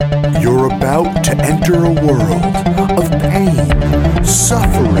about to enter a world of pain,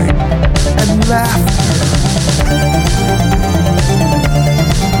 suffering, and laughter.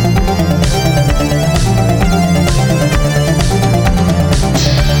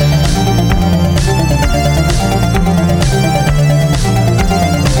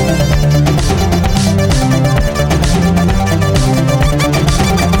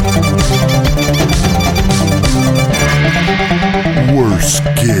 Worst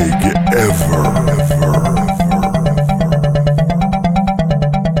gig ever.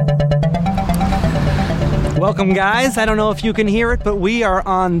 Welcome, guys. I don't know if you can hear it, but we are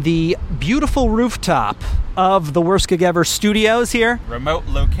on the beautiful rooftop of the Worst Gig Ever studios here. Remote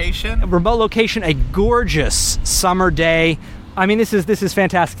location, a gorgeous summer day. I mean, this is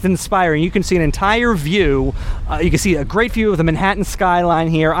fantastic. It's inspiring. You can see an entire view. You can see a great view of the Manhattan skyline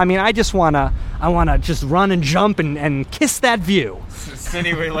here. I mean, I wanna just run and jump and kiss that view. The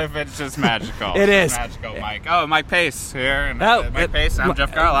city we live in is just magical. It is. Magical, Mike. Oh, Mike Pace here. And Mike Pace, I'm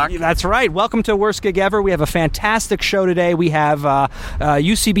Jeff Garlock. That's right. Welcome to Worst Gig Ever. We have a fantastic show today. We have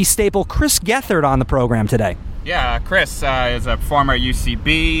UCB staple Chris Gethard on the program today. Yeah, Chris is a performer at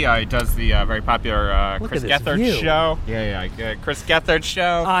UCB. He does the very popular Chris Gethard show. Yeah, Chris Gethard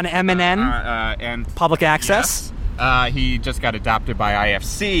show. On MNN. And Public Access. Yes. He just got adopted by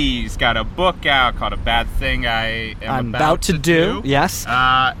IFC. He's got a book out called A Bad Thing I Am About to Do. Yes.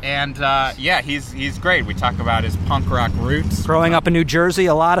 He's great. We talk about his punk rock roots. Growing up in New Jersey,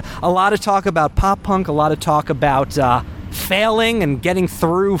 a lot of talk about pop punk, a lot of talk about failing and getting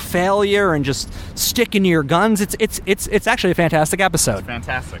through failure and just sticking to your guns. It's actually a fantastic episode. It's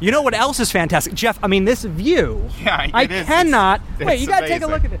fantastic. You know what else is fantastic? Jeff, I mean, this view. Yeah, I cannot. Wait, you got to take a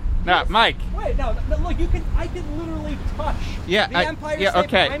look at it. No, Mike. Wait, no, look, I can literally touch the Empire State Building.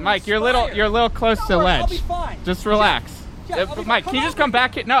 Okay, Mike, you're a little close to the ledge. I'll be fine. Just relax. Mike, can you just come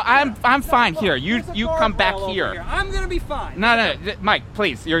back here? No, I'm fine here. You come back here. I'm gonna be fine. No, Mike,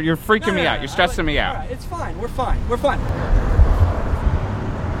 please. You're freaking me out. You're stressing me out. All right, it's fine. We're fine.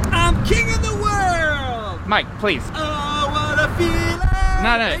 I'm king of the world. Mike, please. Oh, what a feeling.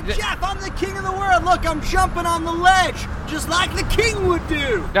 No. Hey, Jeff, I'm the king of the world. Look, I'm jumping on the ledge, just like the king would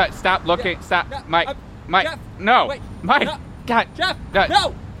do. No, stop looking. Stop, Mike. Mike, Jeff, no. wait, Mike, no. God. Jeff,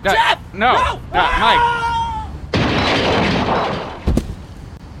 no. Jeff, no. Mike.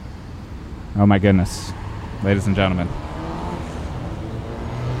 Oh my goodness, ladies and gentlemen.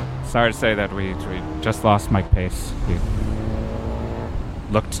 Sorry to say that we just lost Mike Pace. He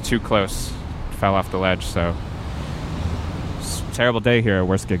looked too close, fell off the ledge, so it's a terrible day here at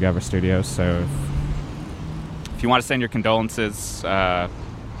Worst Gig Ever Studios. So if you want to send your condolences,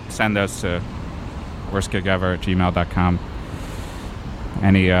 send those to worstgigever@gmail.com.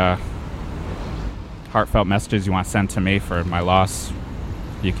 Any heartfelt messages you want to send to me for my loss,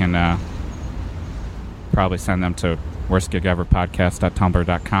 you can probably send them to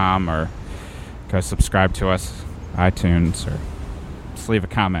worstgigeverpodcast.tumblr.com, or go subscribe to us, iTunes, or just leave a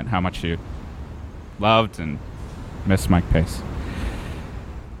comment how much you loved and missed Mike Pace.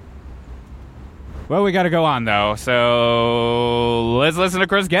 Well, we got to go on, though, so let's listen to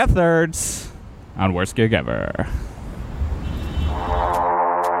Chris Gethard on Worst Gig Ever.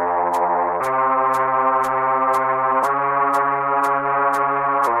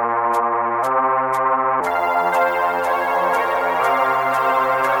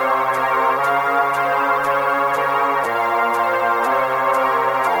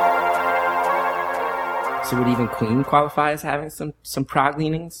 So would even Queen qualify as having some prog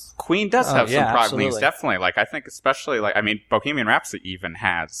leanings? Queen does have some prog leanings, absolutely. definitely. Like, I think especially, like, I mean, Bohemian Rhapsody even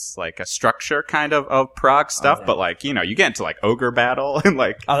has, like, a structure kind of prog stuff, but, like, you know, you get into, like, Ogre Battle and,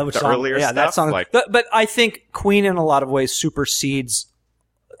 like, the earlier stuff. That song. Like, but I think Queen, in a lot of ways, supersedes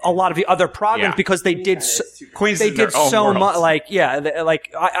a lot of the other prog ones because they did Queen's they in their did own so world. much. Like,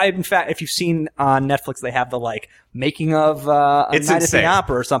 I in fact, if you've seen on Netflix, they have the, like, making of a It's Night at insane. the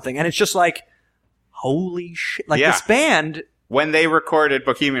Opera or something, and it's just like, holy shit! Like, this band. When they recorded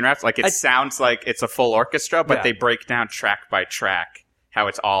Bohemian Rhapsody, like, it sounds like it's a full orchestra, but they break down track by track how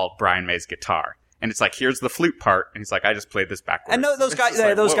it's all Brian May's guitar. And it's like, here's the flute part, and he's like, I just played this backwards. And those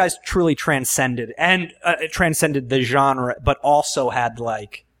guys truly transcended the genre, but also had,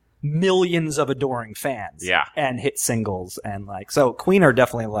 like, millions of adoring fans. Yeah. And hit singles, and, like, so Queen are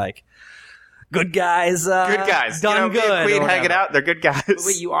definitely, like, good guys. Good guys. Done you know, good. Queen hanging out, they're good guys. But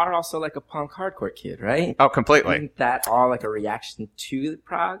wait, you are also like a punk hardcore kid, right? Oh, completely. Isn't that all like a reaction to the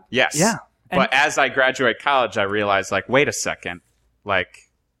prog? Yes. Yeah. But as I graduate college, I realized, like, wait a second. Like,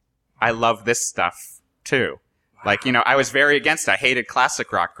 I love this stuff, too. Wow. Like, you know, I was very against it. I hated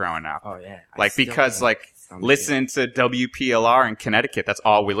classic rock growing up. Oh, yeah. Like, because, like, listening to WPLR in Connecticut. That's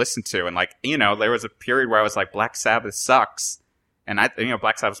all we listened to. And like, there was a period where I was like, Black Sabbath sucks. And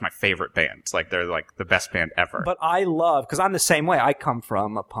Black Sabbath's my favorite band. It's like they're like the best band ever. But I love, because I'm the same way. I come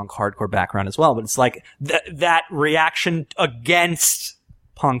from a punk hardcore background as well. But it's like that reaction against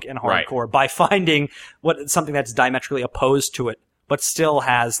punk and hardcore by finding something that's diametrically opposed to it, but still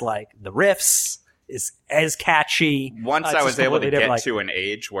has like the riffs, is as catchy. Once I was able to get to an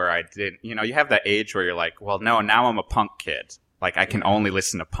age where I did, you have that age where you're like, well, no, now I'm a punk kid. Like I can only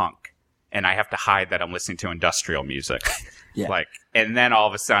listen to punk, and I have to hide that I'm listening to industrial music. Yeah. Like, and then all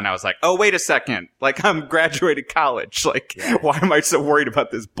of a sudden I was like, oh, wait a second. Like, I'm graduated college. Like, why am I so worried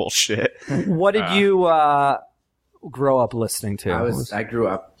about this bullshit? What did you grow up listening to? I grew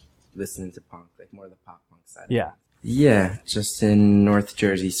up listening to punk, like more the pop punk side. Yeah. Yeah, just in North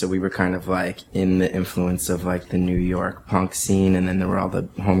Jersey. So we were kind of like in the influence of like the New York punk scene, and then there were all the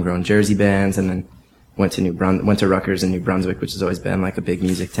homegrown Jersey bands, and then went to Rutgers in New Brunswick, which has always been like a big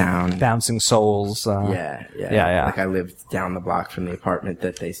music town. Bouncing Souls. Yeah. Like I lived down the block from the apartment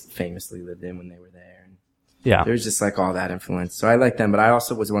that they famously lived in when they were there. And yeah. There was just like all that influence. So I liked them, but I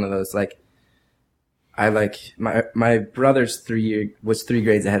also was one of those like, my brother's 3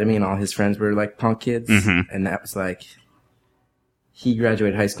 grades ahead of me, and all his friends were like punk kids. Mm-hmm. And that was like, he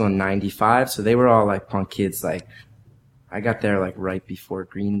graduated high school in 95. So they were all like punk kids. Like I got there like right before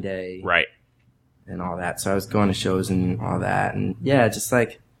Green Day. Right. And all that. So I was going to shows and all that. And yeah, just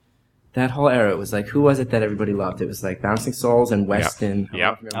like that whole era, it was like, who was it that everybody loved? It was like Bouncing Souls and Weston.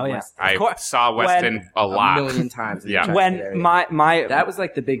 Yep. Oh, yeah. Weston. I saw Weston a lot. A million times. Yeah. When my that was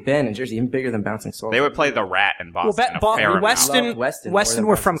like the big band in Jersey, even bigger than Bouncing Souls. They would play the Rat in Boston. Weston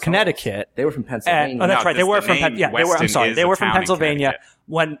were from Connecticut. They were from Pennsylvania. Oh, that's right. They were the from name They were from town in Pennsylvania. Connecticut.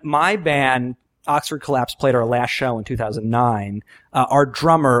 When my band Oxford Collapse played our last show in 2009, our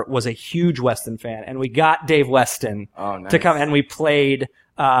drummer was a huge Weston fan, and we got Dave Weston to come, and we played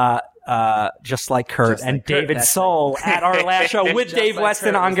Just Like Kurt and David Soul at our last show with Dave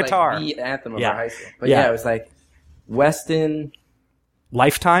Weston on guitar. Like the anthem of our high school. But Yeah. yeah, it was like Weston.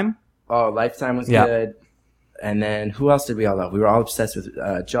 Lifetime. Oh, Lifetime was good. And then who else did we all love? We were all obsessed with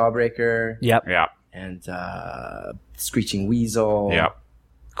Jawbreaker. Yep. Yeah. And Screeching Weasel. Yep.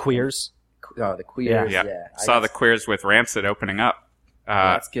 Queers. Oh, the Queers. Yeah. Yeah. Saw the Queers with Rancid opening up.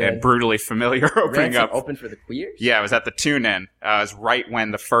 That's good. And Brutally Familiar opening Rancid up. open for the Queers? Yeah, it was at the Tune-In. It was right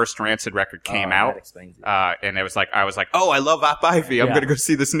when the first Rancid record came out. That explains it. And it was like, I was like, oh, I love Op Ivy. I'm going to go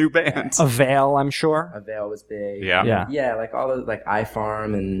see this new band. Avail, I'm sure. Avail was big. Yeah. Yeah, like all those, like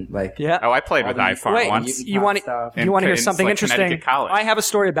iFarm and like. Yeah. Oh, I played with All the- iFarm Wait, once. you want stuff. to hear In, something like, interesting? Connecticut College. I have a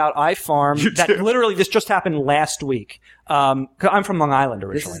story about iFarm that literally this just happened last week. 'Cause I'm from Long Island This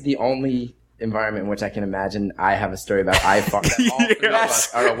originally. is the only environment in which I can imagine I have a story about iFarm that all three of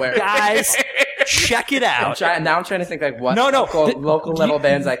us are aware of. Guys, check it out. Now I'm trying to think like what No. local level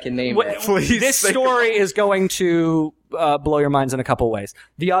bands I can name. that. This story is going to blow your minds in a couple ways.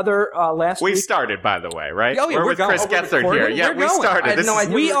 The other last We week. started, by the way, right? Oh, yeah, we're with going. Chris Oh, we're Gethard here. recording? Yeah, We're we going. started. I had This no is-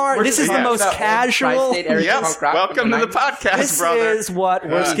 idea. We are. This is the yeah. most About casual. tri-state area Yes, punk rock welcome from to the the 90s. podcast, This brother. is what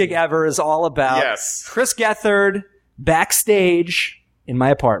Worst Gig Ever is all about. Yes. Chris Gethard backstage in my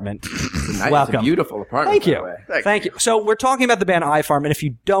apartment. Nice. Welcome. It's a beautiful apartment. Thank by you. the way. Thank you. So we're talking about the band iFarm, and if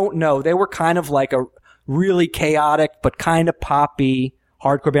you don't know, they were kind of like a really chaotic but kind of poppy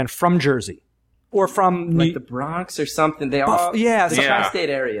hardcore band from Jersey. Or from Like the Bronx or something. They all yeah, the yeah. tri-state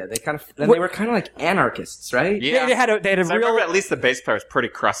area. They kind of they were kind of like anarchists, right? Yeah. They had a So I real. remember at least the bass player was pretty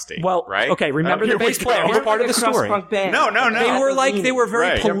crusty. Well, right? okay, remember Here the bass we player. go. He's part of the Crust story. punk band. No. They were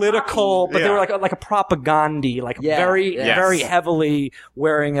very Right. political, but they Yeah. were like a propagandy, like Yeah, very yes. very heavily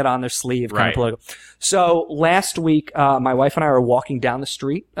wearing it on their sleeve, kind Right. of political. So last week, my wife and I were walking down the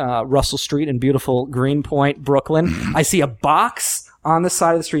street, Russell Street in beautiful Greenpoint, Brooklyn. I see a box on the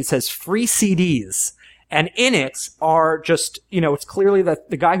side of the street that says free CDs. And in it are just, it's clearly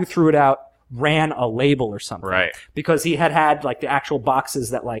that the guy who threw it out ran a label or something. Right. Because he had like the actual boxes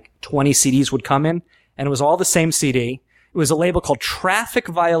that like 20 CDs would come in, and it was all the same CD. It was a label called Traffic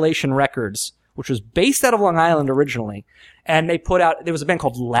Violation Records, which was based out of Long Island originally. And they put out, there was a band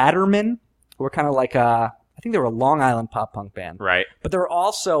called Ladderman, who were kind of like I think they were a Long Island pop punk band. Right. But there were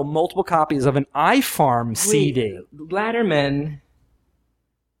also multiple copies of an iFarm CD. Laddermen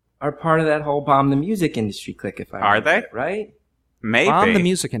are part of that whole bomb the music industry clique. If I Are remember they? it, right? Maybe. On the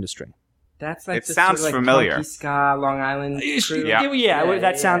music industry. That's like It the sounds sort of like familiar. punky ska Long Island crew. Yeah.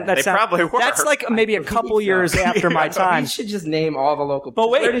 That sound. They probably were. That's like maybe a couple years after my time. You should just name all the local. But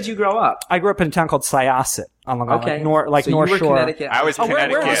wait. Where did you grow up? I grew up in a town called Syosset on Long Island, Okay, North so you North were Shore. Connecticut. I was Oh, where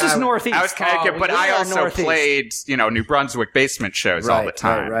Connecticut. this is Northeast. I was Connecticut, Oh, but we I are also Northeast. played, New Brunswick basement shows all the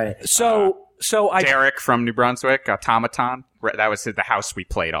time. Right. So Derek from New Brunswick, Automaton. That was the house we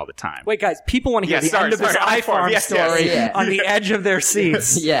played all the time. Wait, guys, people want to hear end of this iFarm story on the edge of their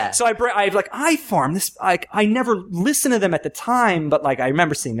seats. Yeah. So I like iFarm. This I never listened to them at the time, but like I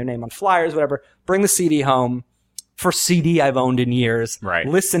remember seeing their name on flyers, whatever. Bring the CD home. First CD I've owned in years. Right.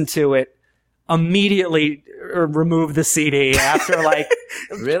 Listen to it. Immediately remove the CD after like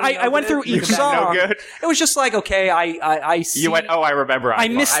Really? I went through each song. No good? It was just like, okay, I see. You went, oh, I remember. I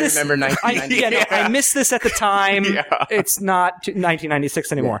missed this. I remember 1996. I missed this at the time. Yeah. It's not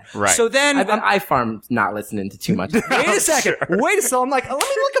 1996 anymore. Yeah, right. So then I bet iFarm not listening to too much. wait a second. Sure. Wait a second. I'm like, let me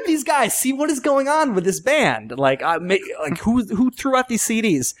look up these guys, see what is going on with this band. Like, who threw out these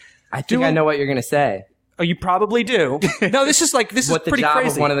CDs? I think I know what you're gonna say. Oh, you probably do. No, this is What pretty the job crazy.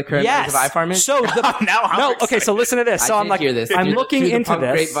 of one of the current members of iFarm is? So Now I'm okay. So listen to this. So I I'm did like, hear this. I'm Through looking the into punk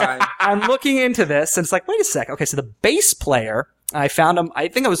this. grapevine. I'm looking into this, and it's like, wait a sec. Okay, so the bass player, I found him. I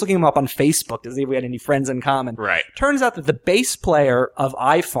think I was looking him up on Facebook to see if we had any friends in common. Right. Turns out that the bass player of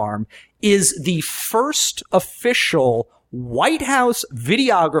iFarm is the first official White House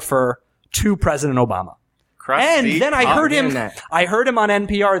videographer to President Obama. Crusty. And then I heard him. hearing that. I heard him on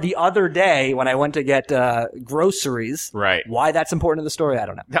NPR the other day when I went to get groceries. Right. Why that's important to the story, I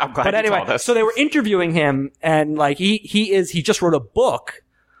don't know. I'm glad but you anyway, told us. so they were interviewing him, and like he just wrote a book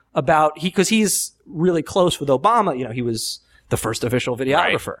about because he's really close with Obama. You know, he was the first official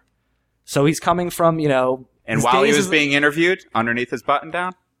videographer. So he's coming from And his while he days was as- being interviewed, underneath his button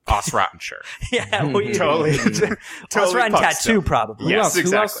down, Os Rotten shirt. yeah, well, Totally. Totally pumped tattoo still. probably. Yes, Who else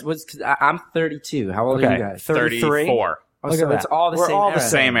exactly. was? 'Cause I'm 32. How old are you guys? 33. 34. Oh, Look so at it's that. all the We're same all era. the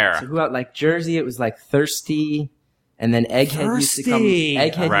Same era. So who else? Like Jersey, it was like Thirsty, and then Egghead used to come. Thirsty. Egghead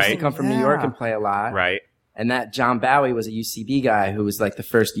used to Right. come from New York and play a lot. Right. And that John Bowie was a UCB guy who was like the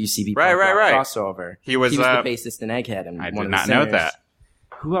first UCB Right, punk rock right. crossover. He was, the bassist in Egghead and I one did of the not know singers. that.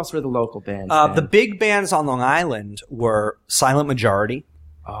 Who else were the local bands? The then? big bands on Long Island were Silent Majority.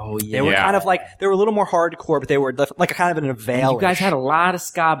 Oh yeah, They were Yeah. kind of like they were a little more hardcore, but they were like kind of in a veil. You guys had a lot of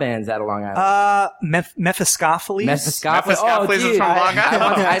ska bands out of Long Island. Mephistopheles. Mephistopheles. Mephistopheles is dude, from Long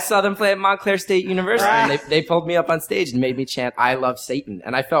Island. I saw them play at Montclair State University, and they pulled me up on stage and made me chant "I love Satan,"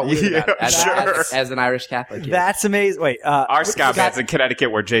 and I felt weird about it as an Irish Catholic kid. That's amazing. Wait, Our ska bands in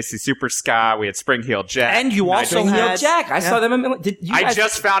Connecticut were JC Super Ska. We had Spring Heel Jack. And you also Spring Heel had Jack. I saw them a million. Did you I guys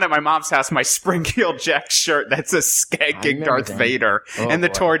just found at my mom's house my Spring Heel Jack shirt that says skanking remember Darth that. Vader. Oh, and the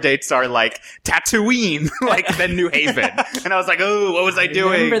boy. tour dates are like Tatooine, like then New Haven. And I was like, oh, what was I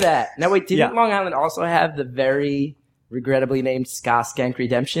doing? remember that? Now wait, didn't Yeah. Long Island also have the very regrettably named Ska Skank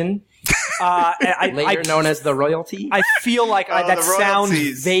Redemption, later known as the Royalty? I feel like that the sounds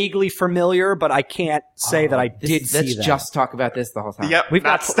royalties. vaguely familiar, but I can't say that I did Let's see that. just talk about this the whole time. Yep, We've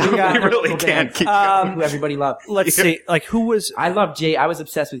got- that's- we got we really local can't bands. keep going. Who everybody loved. Let's see, like who was I love J. I was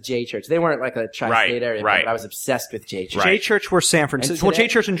obsessed with J Church. They weren't like a tri-state Right, area, right. but I was obsessed with J Church. J Church? Were San Francisco? Well, today-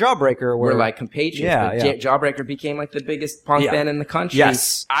 J Church and Jawbreaker We're were like compatriots. Yeah, but yeah. Jawbreaker became like the biggest punk Yeah. band in the country.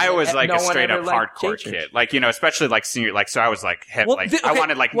 Yes. I was And like no a one straight ever up liked hardcore J Church. kid. Like, especially like senior, like, so I was like, Well, I okay,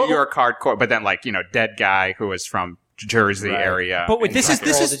 wanted like well- New York hardcore, but then like, Dead Guy who was from Jersey Right. area. But wait, And this like,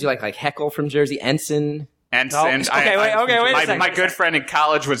 is- Did you like Heckle from Jersey? Ensign? And, Oh, and okay, wait a second. My good friend in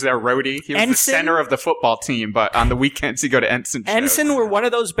college was their roadie. He was the Ensign? center of the football team, but on the weekends he'd go to Ensign shows. Ensign were one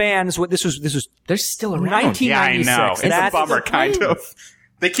of those bands. This was They're still around. 1996. Yeah, I know. It's a That's- bummer, kind of.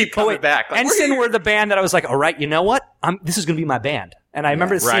 They keep coming back. Like, Ensign were the band that I was like, all right, you know what? This is going to be my band. And I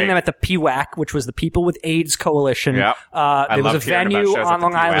remember seeing Right. them at the PWAC, which was the People with AIDS Coalition. Yep. There was a loved hearing about venue shows at on the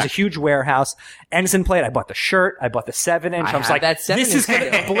Long Island. It was a PWAC. huge warehouse. Ensign played. I bought the shirt. I bought the 7-inch. I was have like, that 7-inch this is going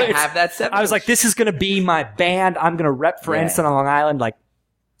still. to I have that 7-inch. I was like, this is going to be my band. I'm going to rep for Yeah. Ensign on Long Island. Like,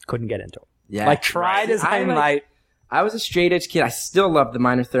 couldn't get into it. Yeah. Like, tried as I might. I was a straight edge kid. I still love the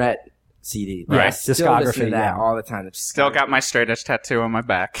Minor Threat CD. Like, Right. I still Discography, listen to that yeah. all the time. Still got my straight edge tattoo on my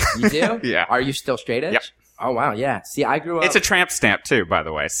back. You do? Yeah. Are you still straight edge? Yep. Oh wow, yeah. See, I grew up. It's a tramp stamp too, by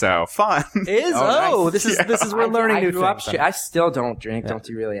the way. So fun. Is nice. this is we're learning I new grew up things. I still don't drink, don't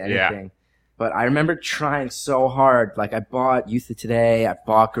do really Yeah. anything. But I remember trying so hard. Like I bought Youth of Today, I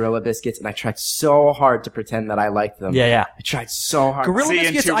bought Gorilla Biscuits, and I tried so hard to pretend that I liked them. Yeah. I tried so hard. Gorilla See, in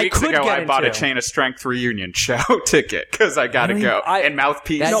Biscuits, 2 I weeks could ago, get I bought a into. Chain of Strength reunion show ticket because I gotta Really? go. I- And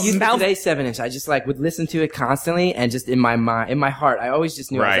Mouthpiece. That Youth Mouth- of Today 7-inch, I just like would listen to it constantly, and just in my mind, in my heart, I always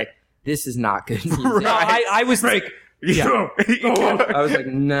just knew I was Right. like, this is not good music. No, I was like, Yeah. I was like,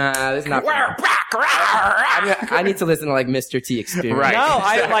 nah, this is not. I need to listen to like Mr. T Experience. Right. no,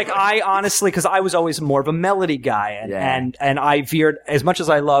 Exactly. I honestly, because I was always more of a melody guy, and I veered as much as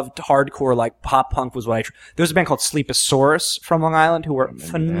I loved hardcore, like pop punk was what I. There was a band called Sleeposaurus from Long Island who were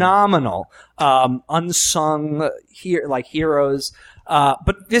phenomenal, unsung heroes.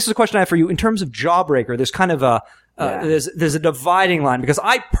 But this is a question I have for you. In terms of Jawbreaker, there's kind of there's a dividing line, because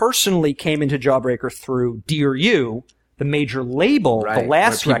I personally came into Jawbreaker through Dear You, the major label, the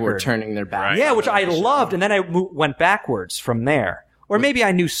last where people record. were turning their back. Yeah, which I loved, and then I went backwards from there. Or maybe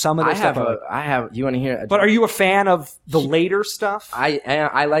I knew some of the stuff. You want to hear? But are you a fan of the later stuff?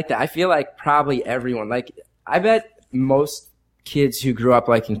 I like that. I feel like probably everyone, like, I bet most kids who grew up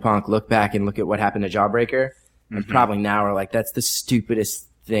liking punk look back and look at what happened to Jawbreaker, and probably now are like, that's the stupidest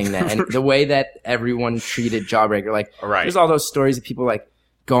thing that, and the way that everyone treated Jawbreaker, like, there's all those stories of people like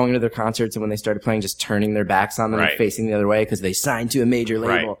going to their concerts and when they started playing, just turning their backs on them and facing the other way because they signed to a major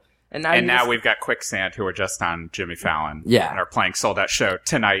label. And now we've got Quicksand, who are just on Jimmy Fallon. Yeah. And are playing sold out show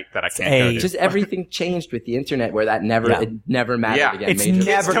tonight that I can't go to. Just everything changed with the internet where that never mattered again. It's majorly.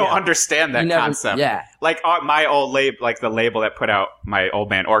 never Kids don't understand that concept. Yeah. Like my old label, like the label that put out my old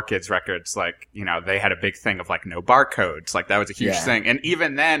band Orchids records, like, you know, they had a big thing of like no barcodes. Like that was a huge thing. And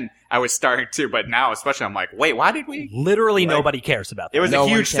even then I was starting to, but now especially I'm like, wait, why did we? Literally nobody cares about that. It was a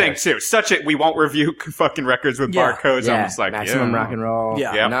huge thing too. We won't review fucking records with barcodes. Yeah. I'm just like, Maximum Rock and Roll.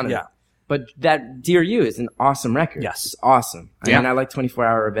 Yeah. None of it. But that Dear You is an awesome record. Yes. It's awesome. I mean, I like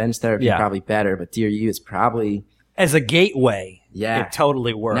 24-Hour Revenge Therapy probably better, but Dear You is probably... As a gateway, it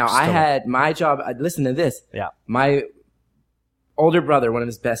totally works. Now, I had my job... Listen to this. Yeah. My older brother, one of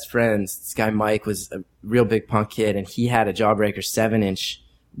his best friends, this guy Mike, was a real big punk kid, and he had a Jawbreaker 7-inch,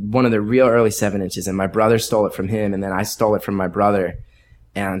 one of the real early 7-inches, and my brother stole it from him, and then I stole it from my brother.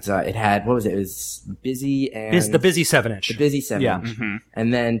 And it had, what was it? It was Busy and... the Busy 7-inch. The Busy 7-inch. Yeah. Mm-hmm.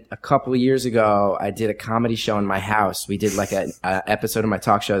 And then a couple of years ago, I did a comedy show in my house. We did like an episode of my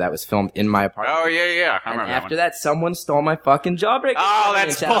talk show that was filmed in my apartment. Oh, yeah. I and remember after that that, someone stole my fucking Jawbreaker. Oh,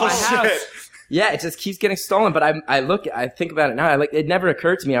 that's out of my bullshit. house. Yeah, it just keeps getting stolen. But I think about it now. It never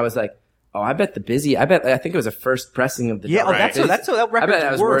occurred to me. I was like, oh, I bet I think it was a first pressing of the Jawbreaker. That's what that record's I bet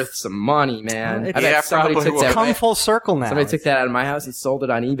that was worth some money, man. I bet somebody took that. Come full circle now. Somebody took that out of my house and sold it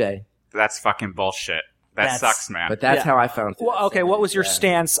on eBay. That's fucking bullshit. That sucks, man. But that's how I found it. Well, okay, what was your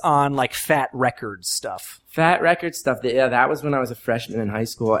stance on like Fat Records stuff? Fat Records stuff. Yeah, that was when I was a freshman in high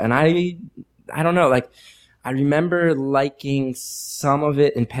school, and I don't know, like I remember liking some of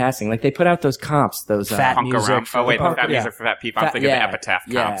it in passing. Like they put out those comps, those Fat punk music. around. Oh wait, Fat music for fat people. I'm thinking of Epitaph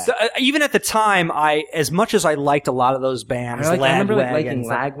comps. So, even at the time, as much as I liked a lot of those bands, I remember liking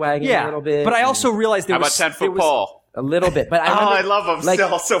Lagwagon a little bit. But I also realized there How was about 10-Foot Pole? A little bit, but I love them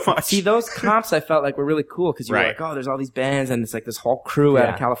still so much. See, those comps I felt like were really cool because you were like, oh, there's all these bands and it's like this whole crew out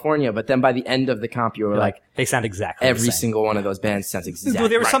of California. But then by the end of the comp, you were like, they sound exactly every the same. single one of those bands sounds exactly. Well,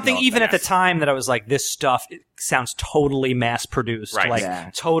 there was something even at the time that I was like, this stuff it sounds totally mass produced,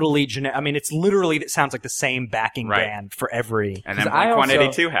 totally generic. I mean, it sounds like the same backing band for every. And then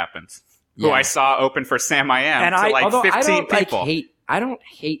Blink-182 happens, who I saw open for Sam I Am to like 15 people. I don't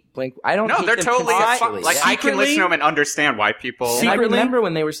hate Blink. I don't. No, hate they're them totally conceptually. like I can listen to them and understand why people. And I remember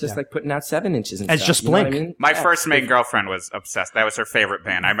when they were just like putting out 7-inches and as stuff, just you know Blink. what I mean? My first main girlfriend was obsessed. That was her favorite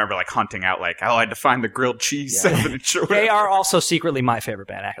band. I remember like hunting out like, I had to find the grilled cheese 7-inch. They are also secretly my favorite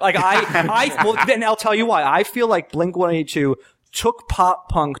band. Like well, then I'll tell you why. I feel like Blink-182 took pop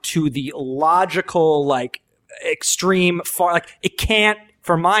punk to the logical, like extreme far. Like it can't,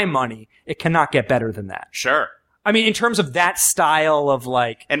 for my money, it cannot get better than that. Sure. I mean, in terms of that style of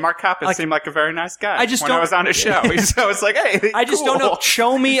like, and Mark Hoppus seemed like a very nice guy. I just when I was on his show, I was like, "Hey, I just don't know.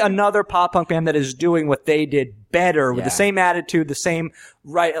 Show me another pop punk band that is doing what they did better with the same attitude, the same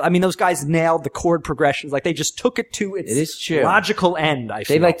right. I mean, those guys nailed the chord progressions. Like they just took it to its logical end. I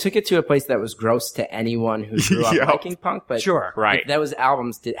feel they like took it to a place that was gross to anyone who grew up liking punk. But if those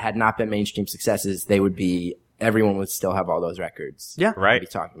albums had not been mainstream successes, they would be. Everyone would still have all those records. Yeah, right. Be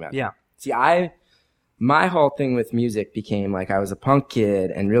talking about. Yeah. See, my whole thing with music became like I was a punk kid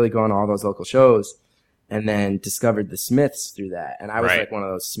and really going to all those local shows and then discovered the Smiths through that. And I was like one of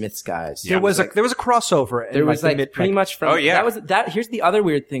those Smiths guys. Yeah. There was a crossover. There was pretty much from, here's the other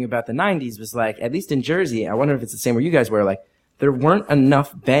weird thing about the 90s was like, at least in Jersey, I wonder if it's the same where you guys were, like, there weren't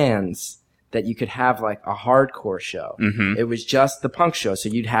enough bands that you could have like a hardcore show. Mm-hmm. It was just the punk show. So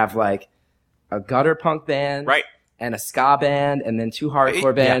you'd have like a gutter punk band. Right. And a ska band, and then 2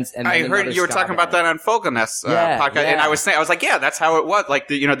 hardcore bands, and then I heard you were talking about that on Fogelnest podcast, and I was like, yeah, that's how it was. Like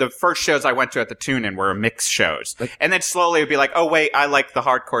the first shows I went to at the Tune-In were mixed shows, and then slowly it'd be like, oh wait, I like the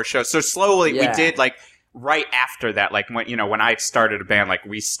hardcore shows. So slowly we did like right after that, like when I started a band, like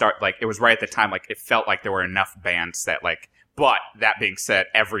it was right at the time, like it felt like there were enough bands that like. But that being said,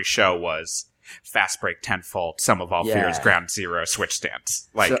 every show was Fast Break, Tenfold, Sum of All Fears, Ground Zero, Switch Stance.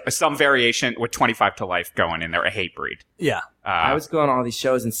 Like some variation with 25 to Life going in there, a Hatebreed. Yeah. I was going to all these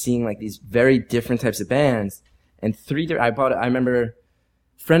shows and seeing like these very different types of bands. and I remember a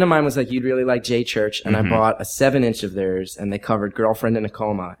friend of mine was like, you'd really like J Church, and I bought a 7-inch of theirs, and they covered Girlfriend in a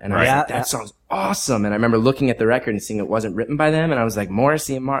Coma, and I was like, that song's awesome. And I remember looking at the record and seeing it wasn't written by them, and I was like,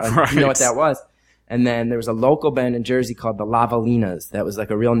 Morrissey and Martin, I didn't know what that was. And then there was a local band in Jersey called the Lavalinas that was like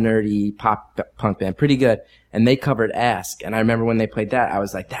a real nerdy pop punk band, pretty good. And they covered Ask. And I remember when they played that, I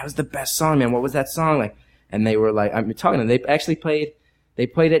was like, that was the best song, man. What was that song? Like, and they were like, I'm talking to them. They actually played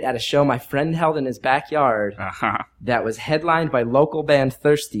it at a show my friend held in his backyard that was headlined by local band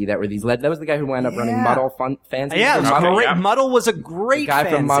Thirsty. That was the guy who wound up running Muddle fanzines. Yeah, it was great. Muddle was a great The guy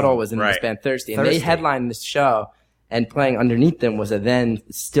fanzine. from Muddle was in this band Thirsty. And they headlined this show. And playing underneath them was a then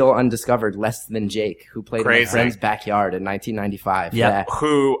still undiscovered Less Than Jake, who played in my friend's backyard in 1995. Yeah.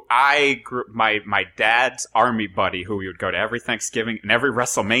 Who I grew, my dad's army buddy, who we would go to every Thanksgiving and every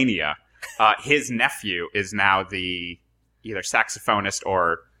WrestleMania. His nephew is now the either saxophonist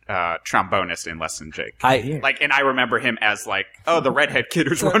or trombonist in Less Than Jake. And I remember him as like, the redhead kid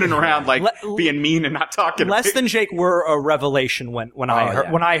who's running around like being mean and not talking. Less Than Jake were a revelation when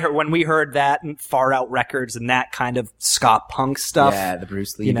we heard that and Far Out Records and that kind of ska punk stuff. Yeah, the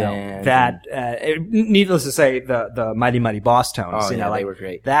Bruce Lee band. Needless to say, the Mighty Mighty Boss Tones. They were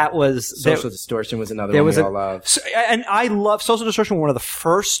great. That was Social Distortion was another one we all loved. And I love Social Distortion. One of the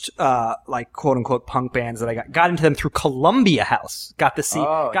first quote unquote punk bands that I got into them through Columbia House. Got to see.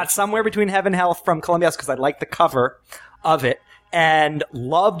 Got Somewhere Between Heaven and Hell from Columbia House because I liked the cover of it and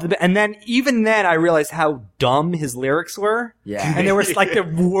loved and then even then I realized how dumb his lyrics were. Yeah. And there was like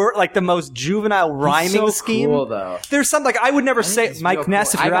the most juvenile rhyming scheme. Cool though. There's some I would never say Mike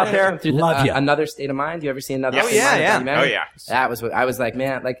Ness, if you're out there, love you. Another State of Mind. You ever seen Another State of Mind? Oh yeah. That was what I was like,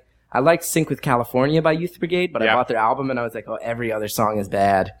 man, like I liked Sync with California by Youth Brigade, but I bought their album and I was like, every other song is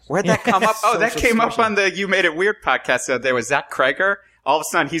bad. Where'd that come up? That came up on the You Made It Weird podcast. There was Zach Kreger. All of a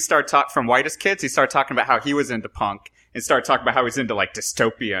sudden, he started talking from Whitest Kids. He started talking about how he was into punk and started talking about how he's into like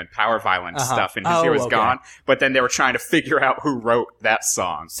dystopia and power violence stuff. And his year was gone. But then they were trying to figure out who wrote that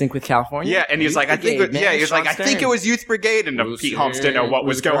song. Sync with California? Yeah. And he was like, I think it was Youth Brigade. And Pete Holmes didn't know what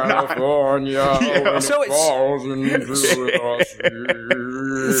was going on. So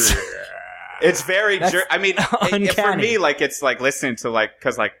it's very, I mean, for me, like, it's like listening to like,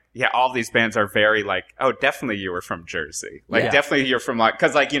 cause like, all these bands are very like, definitely you were from Jersey. Like, definitely you're from like,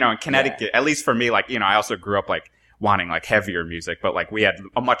 cause like, in Connecticut, at least for me, like, I also grew up like wanting like heavier music, but like we had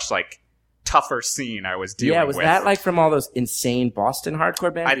a much like tougher scene I was dealing with. Yeah, was that like from all those insane Boston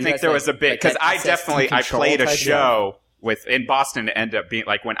hardcore bands? I think there was a bit, cause I played a show in Boston to end up being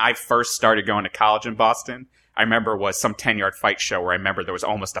like when I first started going to college in Boston, I remember was some 10-yard fight show where I remember there was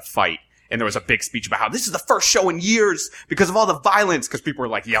almost a fight. And there was a big speech about how this is the first show in years because of all the violence. Because people were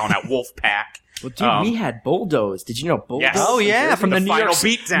like yelling at Wolfpack. Well, dude, we had Bulldoze. Did you know Bulldoze? Yes. Oh yeah, from the New Final York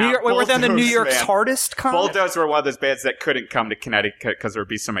Beatdown. We were down the New York's hardest con. Bulldoze were one of those bands that couldn't come to Connecticut because there would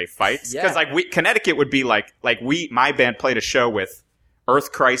be so many fights. Because Connecticut would be my band played a show with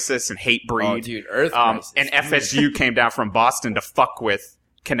Earth Crisis and Hatebreed. Oh, dude, Earth Crisis. And FSU came down from Boston to fuck with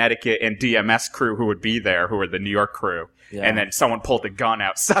Connecticut and DMS crew who would be there, who were the New York crew. Yeah. And then someone pulled a gun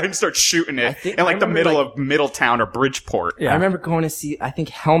outside and started shooting it in like the middle of Middletown or Bridgeport. Yeah. I remember going to see, I think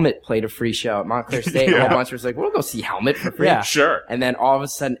Helmet played a free show at Montclair State. And a whole bunch was like, we'll go see Helmet for free. Yeah, sure. And then all of a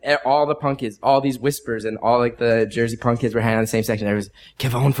sudden, all the punk kids, all these whispers and all like the Jersey punk kids were hanging on the same section. There was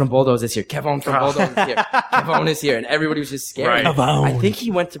Kevon from Bulldoze is here. Kevon from Bulldoze is here. Kevon is here. And everybody was just scared. Right. I think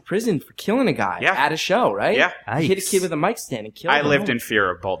he went to prison for killing a guy at a show, right? Yeah. He hit a kid with a mic stand and killed him. I lived in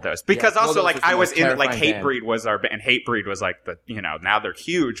fear of Bulldoze. Because also like I was in like Hatebreed was our band. And Hatebreed was like the, now they're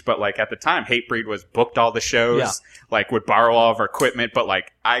huge, but like at the time, Hatebreed was booked all the shows, like would borrow all of our equipment, but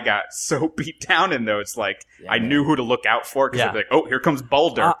like I got so beat down in those, like I knew who to look out for because I'd be like, oh, here comes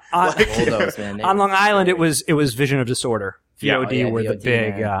Boulder. Bulldoze, man. On Long Island, it was Vision of Disorder. VOD were the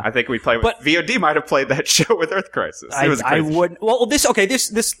big. I think we played with VOD might have played that show with Earth Crisis. It was crazy. I would. Well, this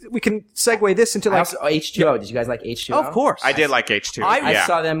we can segue this into like also, H2O. Did you guys like H2O? Of course, I did like H2O. I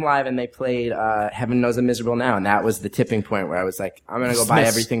saw them live and they played Heaven Knows I'm Miserable Now, and that was the tipping point where I was like, I'm gonna go buy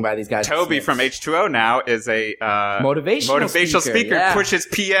everything by these guys. Toby from H2O now is a motivational speaker. Yeah. Pushes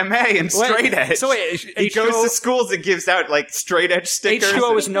PMA and straight edge. So he goes to schools and gives out like straight edge stickers.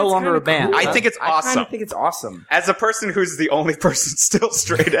 H2O is no longer a band. I think it's awesome. I kind of think it's awesome. As a person who's the only person still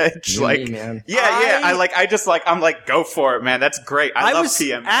straight edge, man. I'm like, go for it, man. That's great. I love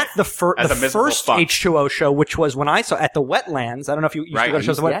PMA. At the first H2O show, which was when I saw at the Wetlands. I don't know if you used to go to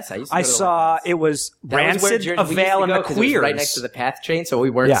shows. Yes, I saw it was Rancid, Avail, and the Queers. It was right next to the Path Train, so we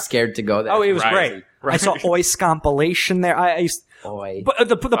weren't scared to go there. Oh, it was great. I saw Oi Compilation there. Oi. But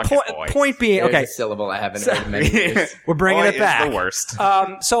the point being, There's okay, a syllable I haven't heard in many years. we're bringing it back. Is the worst.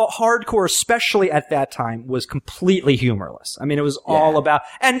 So hardcore, especially at that time, was completely humorless. I mean, it was all about,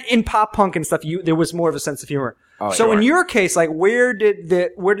 and in pop punk and stuff, there was more of a sense of humor. Oh, so in your case, like, where did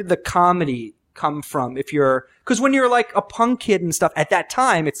the comedy come from? Because when you're like a punk kid and stuff at that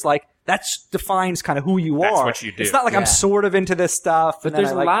time, it's like, that defines kind of who you are. That's what you do. It's not like I'm sort of into this stuff. But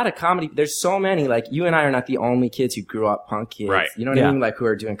there's a lot of comedy. There's so many. Like, you and I are not the only kids who grew up punk kids. Right. You know what I mean? Like, who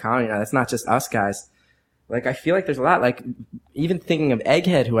are doing comedy now. That's not just us guys. Like, I feel like there's a lot. Like, even thinking of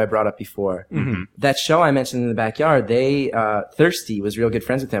Egghead, who I brought up before. Mm-hmm. That show I mentioned in the backyard, Thirsty was real good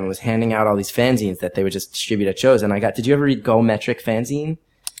friends with them and was handing out all these fanzines that they would just distribute at shows. And did you ever read Go Metric fanzine?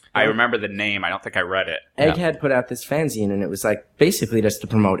 I remember the name. I don't think I read it. Egghead put out this fanzine, and it was like basically just to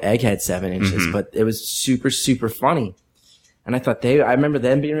promote Egghead 7 inches, but it was super, super funny. And I thought I remember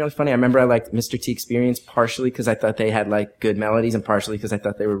them being really funny. I remember I liked Mr. T Experience partially because I thought they had like good melodies and partially because I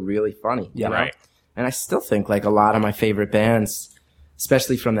thought they were really funny. Yeah. Right. And I still think like a lot of my favorite bands,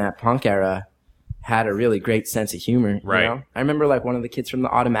 especially from that punk era, had a really great sense of humor. Right. You know? I remember like one of the kids from the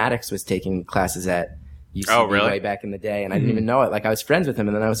Automatics was taking classes at UCB way back in the day, and I didn't even know it. Like, I was friends with him,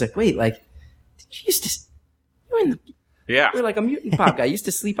 and then I was like, wait, like, you were like a mutant pop guy. I used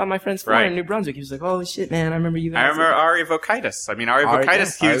to sleep on my friend's floor in New Brunswick. He was like, holy shit, man, I remember you guys. I remember Ari Vokaitis. I mean, Ari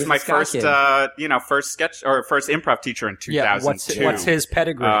Vokaitis, he was my first, first sketch, or first improv teacher in 2002. Yeah, what's his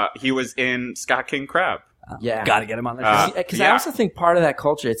pedigree? He was in Scott King Crab. Yeah. Gotta get him on the show. Because I also think part of that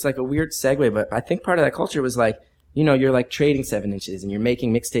culture, it's like a weird segue, but I think part of that culture was like, you know, you're like trading 7 inches, and you're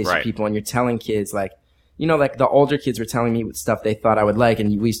making mixtapes for people, and you're telling kids like, you know, like the older kids were telling me stuff they thought I would like,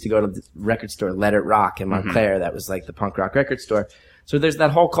 and we used to go to the record store, Let It Rock in Montclair. That was like the punk rock record store. So there's that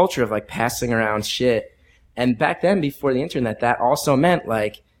whole culture of like passing around shit. And back then, before the internet, that also meant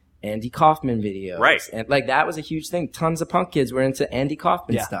like Andy Kaufman videos. Right. And like that was a huge thing. Tons of punk kids were into Andy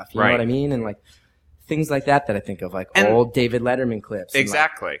Kaufman stuff. You know what I mean? And like things like that I think of, like old David Letterman clips.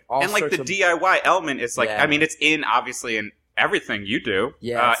 Exactly. And like the DIY element is like, I mean, it's obviously in everything you do.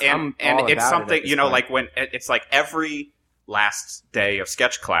 Yeah. And it's something, you know, like when it's like every last day of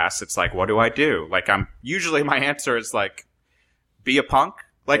sketch class, it's like, what do I do? Like usually my answer is like, be a punk.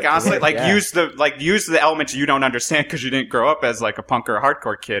 Like honestly, use the elements you don't understand because you didn't grow up as like a punk or a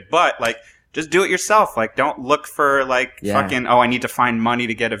hardcore kid, but like, just do it yourself. Like, don't look for like fucking, I need to find money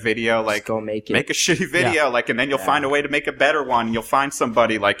to get a video. Like, just go make it. Make a shitty video. Like, and then you'll find a way to make a better one. You'll find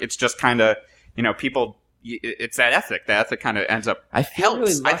somebody. Like, it's just kind of, you know, people, it's that ethic. That ethic kind of ends up helps.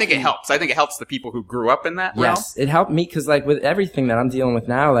 Really I think it helps. I think it helps the people who grew up in that realm. Yes, it helped me because like with everything that I'm dealing with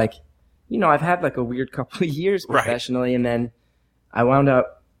now, like, you know, I've had like a weird couple of years professionally, and then I wound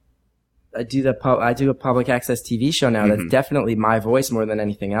up, I do a public access TV show now that's definitely my voice more than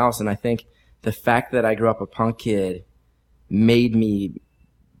anything else. And I think the fact that I grew up a punk kid made me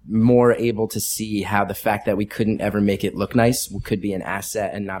more able to see how the fact that we couldn't ever make it look nice could be an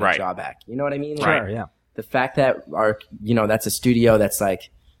asset and not a drawback. You know what I mean? Sure, yeah. The fact that that's a studio that's like,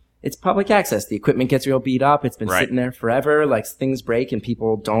 it's public access. The equipment gets real beat up. It's been sitting there forever. Like, things break and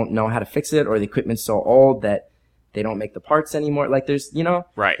people don't know how to fix it, or the equipment's so old that they don't make the parts anymore. Like, there's, you know,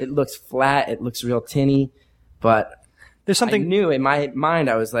 it looks flat. It looks real tinny, but there's something new in my mind.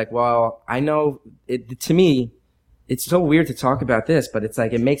 I was like, well, I know it, to me, it's so weird to talk about this, but it's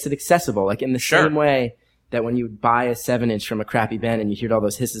like, it makes it accessible. Like, in the same way that when you buy a 7-inch from a crappy band and you hear all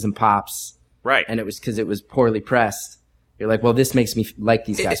those hisses and pops. Right. And it was because it was poorly pressed. You're like, well, this makes me like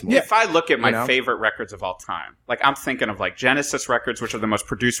these guys more. If I look at my favorite records of all time, like I'm thinking of like Genesis records, which are the most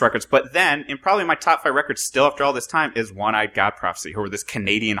produced records, but then in probably my top 5 records still after all this time is One-Eyed God Prophecy, who are this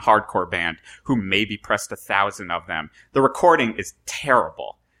Canadian hardcore band who maybe pressed 1,000 of them. The recording is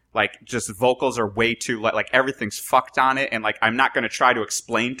terrible. Like, just vocals are way too, like everything's fucked on it. And like, I'm not going to try to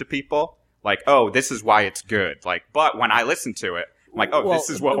explain to people like, oh, this is why it's good. Like, but when I listen to it, I'm like, this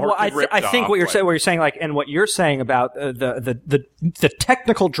is what Orchid ripped I think off. what you're saying, like, and what you're saying about the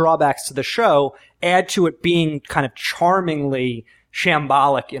technical drawbacks to the show add to it being kind of charmingly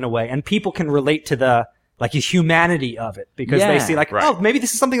shambolic in a way, and people can relate to the humanity of it because they see oh, maybe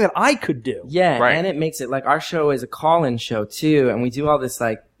this is something that I could do. Yeah, and it makes it like our show is a call-in show too, and we do all this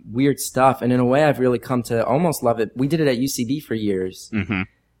like weird stuff, and in a way, I've really come to almost love it. We did it at UCB for years. Mm-hmm.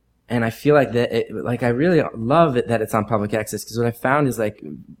 And I feel like I really love it that it's on public access, because what I found is like,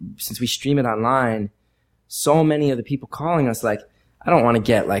 since we stream it online, so many of the people calling us, like, I don't want to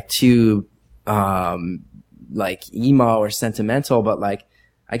get like too, like emo or sentimental, but like,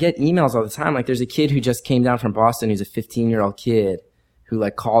 I get emails all the time. Like, there's a kid who just came down from Boston who's a 15-year-old kid who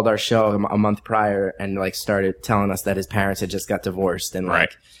like called our show a month prior and like started telling us that his parents had just got divorced, and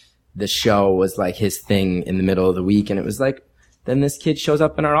like the show was like his thing in the middle of the week. And it was like then this kid shows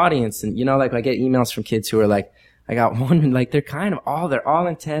up in our audience. And, you know, like I get emails from kids who are like, I got one, like they're all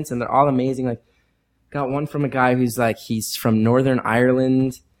intense and they're all amazing. Like got one from a guy who's like, he's from Northern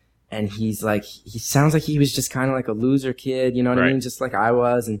Ireland and he's like, he sounds like he was just kind of like a loser kid, you know what I mean? Just like I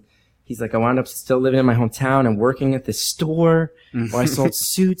was. And he's like, I wound up still living in my hometown and working at this store where I sold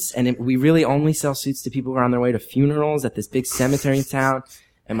suits. And we really only sell suits to people who are on their way to funerals at this big cemetery in town.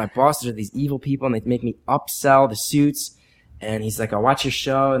 And my bosses are these evil people and they make me upsell the suits. And he's like, I'll watch your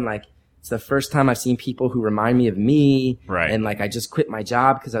show. And like, it's the first time I've seen people who remind me of me. Right. And like, I just quit my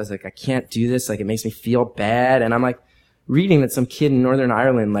job because I was like, I can't do this. Like, it makes me feel bad. And I'm like, reading that some kid in Northern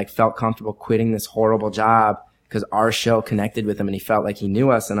Ireland like felt comfortable quitting this horrible job because our show connected with him and he felt like he knew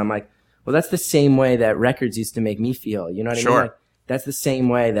us. And I'm like, well, that's the same way that records used to make me feel. You know what I mean? Like, that's the same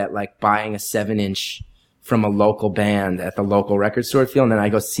way that like buying a 7-inch from a local band at the local record store feel. And then I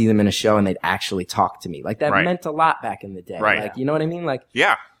go see them in a show and they'd actually talk to me. Like that meant a lot back in the day. Right. Like, you know what I mean? Like,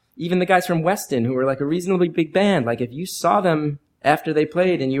 yeah. Even the guys from Weston who were like a reasonably big band, like if you saw them after they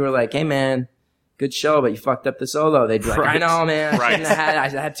played and you were like, hey man, good show, but you fucked up the solo, they'd be like, I know, man, I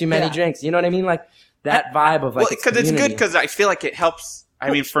had too many drinks. You know what I mean? Like that vibe of like, because it's good because I feel like it helps. I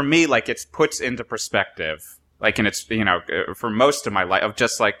mean, for me, like it puts into perspective, like, and it's, you know, for most of my life of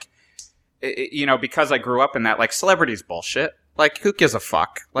just like, you know, because I grew up in that, like celebrities bullshit. Like, who gives a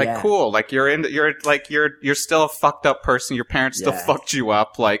fuck? Like, cool. Like, you're still a fucked up person. Your parents still fucked you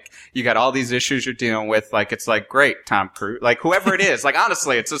up. Like, you got all these issues you're dealing with. Like, it's like, great, Tom Cruise. Like, whoever it is. Like,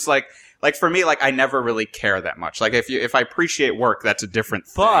 honestly, it's just like for me, like, I never really care that much. Like, if I appreciate work, that's a different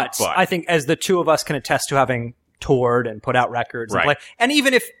thing. But I think as the two of us can attest to having toured and put out records and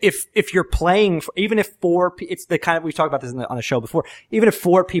even if you're playing, even if it's the kind of, we've talked about this on the show before, even if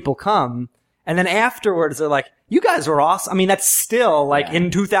 4 people come, and then afterwards, they're like, you guys were awesome. I mean, that's still like in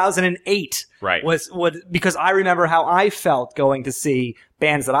 2008. Right. Was because I remember how I felt going to see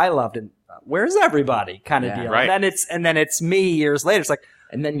bands that I loved and where's everybody kind of deal. Right. And then it's me years later. It's like,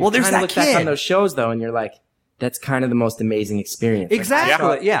 and then you kind of look back on those shows though and you're like, that's kind of the most amazing experience.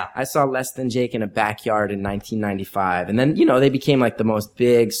 Exactly. Like, I saw Less Than Jake in a backyard in 1995. And then, you know, they became like the most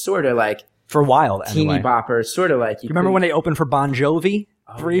big sort of like for a while, teeny boppers, sort of like, you remember when they opened for Bon Jovi?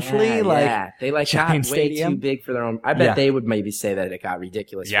 Briefly, they like got way Stadium. too big for their own. I bet they would maybe say that it got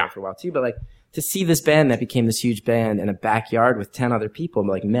ridiculous for a while too. But like to see this band that became this huge band in a backyard with 10 other people,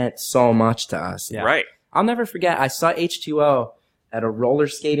 like meant so much to us. Yeah. Right. I'll never forget. I saw H2O at a roller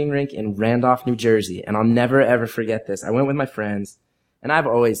skating rink in Randolph, New Jersey, and I'll never ever forget this. I went with my friends, and I've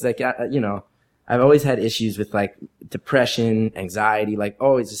always like I've always had issues with like depression, anxiety, like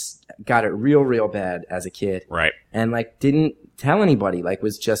always just got it real bad as a kid. Right. And like didn't tell anybody, like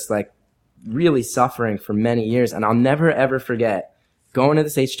was just like really suffering for many years. And I'll never ever forget going to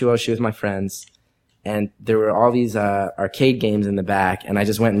this H2O show with my friends and there were all these arcade games in the back and I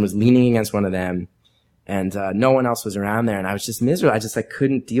just went and was leaning against one of them and no one else was around there and I was just miserable. I just like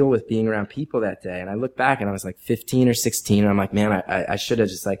couldn't deal with being around people that day. And I look back and I was like 15 or 16 and I'm like, man, I should have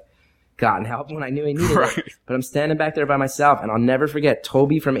just like gotten help when I knew I needed it. But I'm standing back there by myself and I'll never forget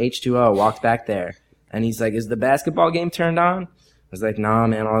Toby from H2O walked back there. And he's like, is the basketball game turned on? I was like, nah,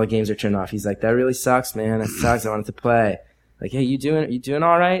 man, all the games are turned off. He's like, that really sucks, man. That sucks. I wanted to play. Like, hey, you doing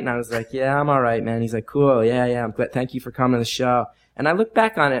all right? And I was like, yeah, I'm all right, man. He's like, cool. Yeah. I'm glad. Thank you for coming to the show. And I look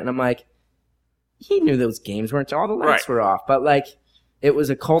back on it and I'm like, he knew those games weren't, all the lights were off. But like, it was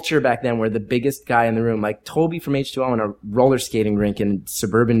a culture back then where the biggest guy in the room, like Toby from H2O in a roller skating rink in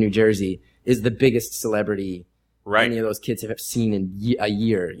suburban New Jersey is the biggest celebrity any of those kids have seen in a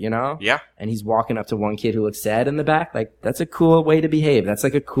year, you know? Yeah. And he's walking up to one kid who looks sad in the back. Like, that's a cool way to behave. That's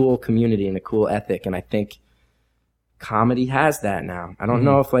like a cool community and a cool ethic. And I think comedy has that now. I don't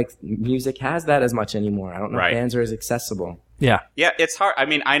know if like music has that as much anymore. I don't know if bands are as accessible. Yeah. Yeah, it's hard. I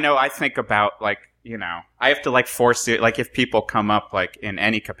mean, I think about like, you know, I have to like force it, like if people come up like in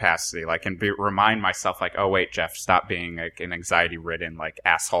any capacity, like and remind myself like, oh wait, Jeff, stop being like an anxiety ridden like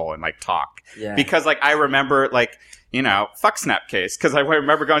asshole and like talk. Yeah. Because like I remember like, you know, fuck Snapcase. Cause I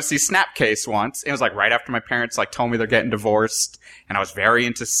remember going to see Snapcase once. It was like right after my parents like told me they're getting divorced and I was very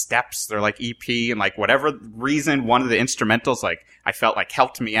into Steps. They're like EP and like whatever reason, one of the instrumentals like I felt like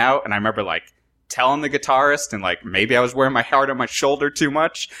helped me out. And I remember like telling the guitarist and like maybe I was wearing my heart on my shoulder too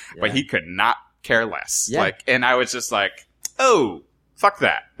much, but he could not care less. Like, and I was just like, oh, fuck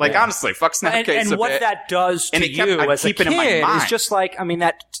that. Like, honestly, fuck Snapcase and what bit. that does to you as a kid is just like, I mean,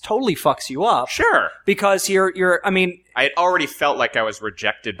 that totally fucks you up. Sure. Because I mean, I had already felt like I was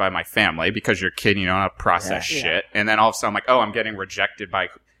rejected by my family because you're a kid, you don't know how to process shit. And then all of a sudden I'm like, oh, I'm getting rejected by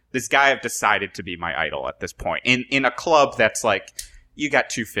this guy I've decided to be my idol at this point. In a club that's like, you got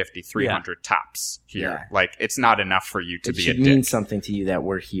 250, 300 tops here. Yeah. Like, it's not enough for you to be a dick. It should mean something to you that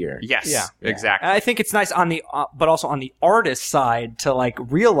we're here. Yes, exactly. And I think it's nice on the, but also on the artist side to like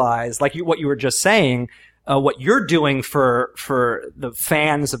realize, like what you were just saying, what you're doing for the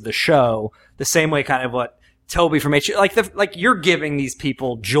fans of the show, the same way kind of what Toby from H, like you're giving these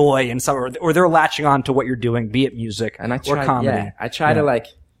people joy and some, or they're latching on to what you're doing, be it music or comedy. Yeah, I try to like,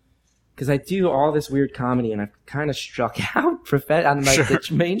 because I do all this weird comedy and I've kind of struck out on like the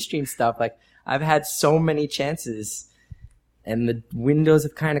mainstream stuff. Like I've had so many chances and the windows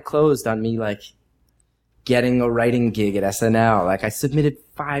have kind of closed on me, like getting a writing gig at SNL. Like I submitted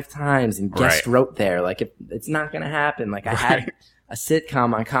 5 times and guest wrote there. Like it's not going to happen. Like I had a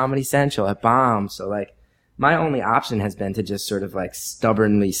sitcom on Comedy Central at Bomb. So like my only option has been to just sort of like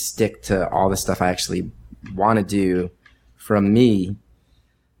stubbornly stick to all the stuff I actually want to do from me.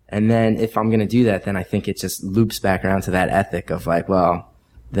 And then if I'm going to do that, then I think it just loops back around to that ethic of like, well,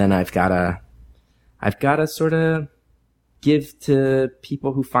 then I've got to sort of give to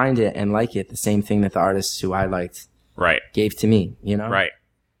people who find it and like it the same thing that the artists who I liked gave to me, you know? Right.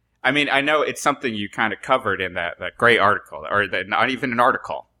 I mean, I know it's something you kind of covered in that great article, or not even an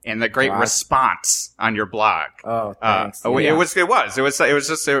article, in the great response on your blog. Oh, thanks. It was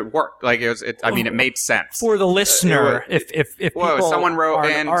just, it worked. Like I mean, it made sense. For the listener, if people someone wrote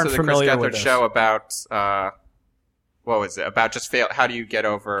into the Chris Gethard show about, what was it? About just how do you get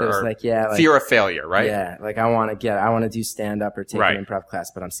over fear of failure, right? Yeah. Like I want to do stand up or take an improv class,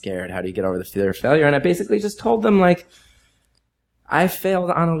 but I'm scared. How do you get over the fear of failure? And I basically just told them like, I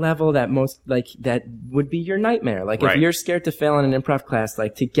failed on a level that that would be your nightmare. Like if you're scared to fail in an improv class,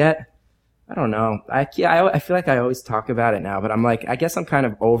 like to get, I don't know. I feel like I always talk about it now, but I'm like, I guess I'm kind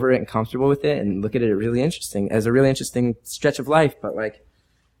of over it and comfortable with it and look at it as a really interesting stretch of life. But like,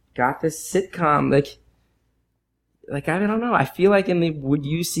 got this sitcom, like I don't know. I feel like in the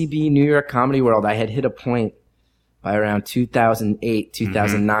UCB New York comedy world, I had hit a point by around 2008,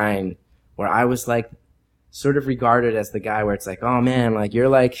 2009, where I was like, sort of regarded as the guy where it's like, oh man, like you're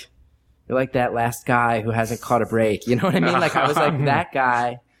like that last guy who hasn't caught a break. You know what I mean? Like I was like that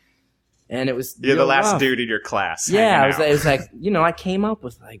guy, and it was you're the last dude in your class. Yeah, it was like you know I came up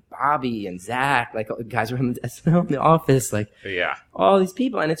with like Bobby and Zach, like guys who were in the office, like all these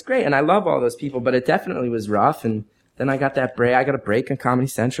people, and it's great, and I love all those people, but it definitely was rough. And then I got that break. I got a break on Comedy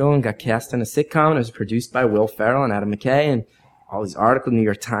Central and got cast in a sitcom. It was produced by Will Ferrell and Adam McKay, and all these articles, New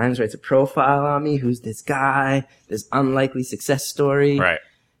York Times writes a profile on me. Who's this guy? This unlikely success story. Right.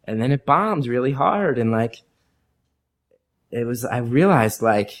 And then it bombed really hard. And like, I realized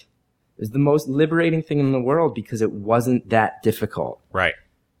like, it was the most liberating thing in the world because it wasn't that difficult. Right.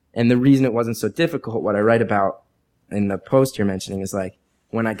 And the reason it wasn't so difficult, what I write about in the post you're mentioning is like,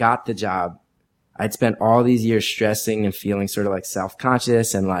 when I got the job, I'd spent all these years stressing and feeling sort of like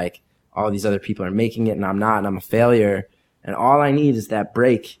self-conscious and like all these other people are making it and I'm not, and I'm a failure. And all I need is that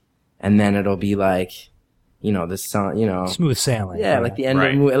break, and then it'll be like, you know, the sun, you know, smooth sailing. Yeah, like the end of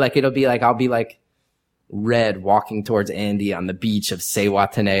the movie, like it'll be like I'll be like Red walking towards Andy on the beach of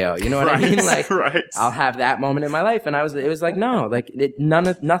Sewataneo. You know what I mean? Like I'll have that moment in my life, and it was like no, like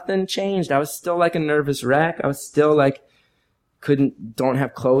nothing changed. I was still like a nervous wreck. I was still like don't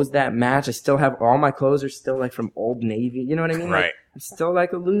have clothes that match. I still have all my clothes are still like from Old Navy. You know what I mean? Right. Like, I'm still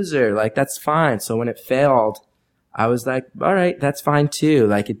like a loser. Like that's fine. So when it failed, I was like, all right, that's fine too.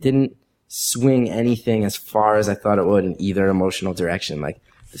 Like it didn't swing anything as far as I thought it would in either emotional direction. Like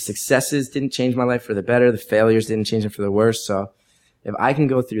the successes didn't change my life for the better. The failures didn't change it for the worse. So if I can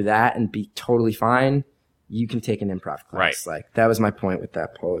go through that and be totally fine, you can take an improv class. Right. Like that was my point with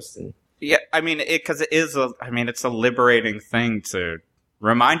that post. And yeah, I mean, it's a liberating thing to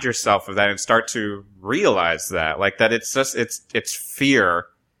remind yourself of that and start to realize that, like that it's fear.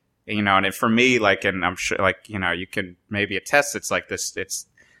 You know, and for me, like, and I'm sure, like, you know, you can maybe attest, it's like this, it's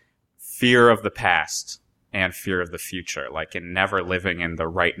fear of the past and fear of the future, like, and never living in the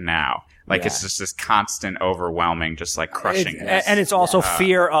right now. Like, it's just this constant, overwhelming, just like crushing. And it's also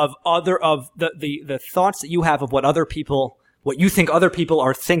fear of the thoughts that you have of what you think other people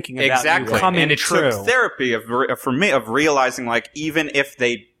are thinking about you coming and it true. Took therapy for me of realizing, like, even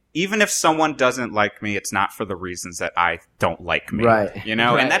if someone doesn't like me, it's not for the reasons that I don't like me. Right. You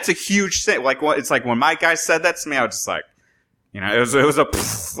know? Right. And that's a huge thing. Like, it's like when my guy said that to me, I was just like, you know, it was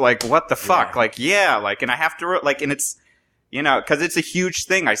a, like, what the fuck? Yeah. Like, yeah, like, and I have to, like, and it's, you know, cause it's a huge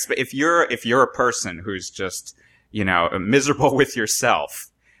thing. If you're a person who's just, you know, miserable with yourself,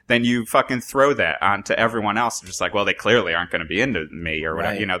 then you fucking throw that onto everyone else. Just like, well, they clearly aren't going to be into me or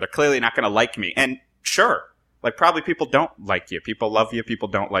whatever. Right. You know, they're clearly not going to like me. And sure. Like, probably people don't like you. People love you. People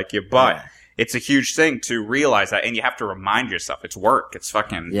don't like you. But it's a huge thing to realize that, and you have to remind yourself it's work. It's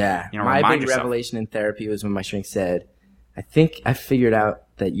fucking My big revelation in therapy was when my shrink said, "I think I figured out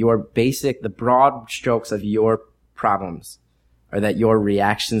that the broad strokes of your problems are that your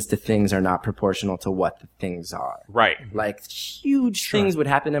reactions to things are not proportional to what the things are." Right. Like huge things would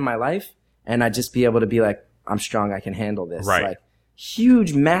happen in my life, and I'd just be able to be like, "I'm strong. I can handle this." Right. Like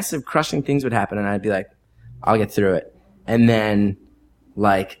huge, massive, crushing things would happen, and I'd be like, "I'll get through it." And then,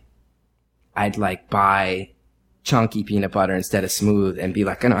 like, I'd like buy chunky peanut butter instead of smooth and be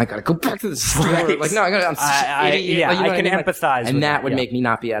like, "No, I gotta go back to the store." Right. Like, no, I'm such an idiot. Yeah, Like, you know I what can mean? Like, empathize with and that that, would yeah. make me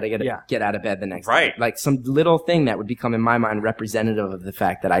not be able to get out of bed the next Right. day. Like some little thing that would become in my mind representative of the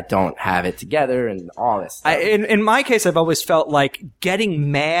fact that I don't have it together and all this stuff. In my case, I've always felt like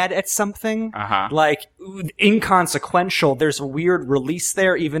getting mad at something, like inconsequential. There's a weird release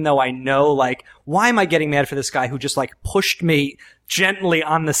there, even though I know, like, why am I getting mad for this guy who just like pushed me gently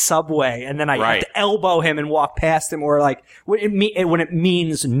on the subway, and then I have to elbow him and walk past him, or like when it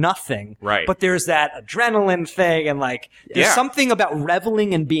means nothing. Right. But there's that adrenaline thing, and like there's something about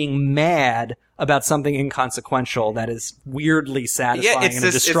reveling and being mad about something inconsequential that is weirdly satisfying in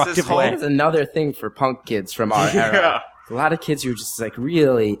a destructive way. That's another thing for punk kids from our era. A lot of kids who were just like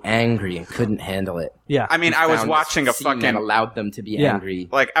really angry and couldn't handle it. Yeah. I mean, I was Found watching a this scene that fucking allowed them to be angry.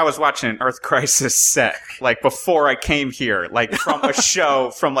 Like, I was watching an Earth Crisis set, like, before I came here, like, from a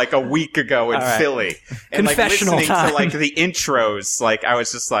show from, like, a week ago in Philly. And, like, Confessional listening time. to, like, the intros, like, I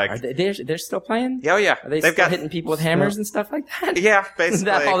was just like... Are they're still playing? Oh, yeah. Are they still hitting people with hammers and stuff like that? Yeah,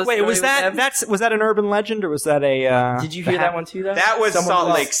 basically. Wait, was that an urban legend, or was that a... Did you hear that one too, though? That was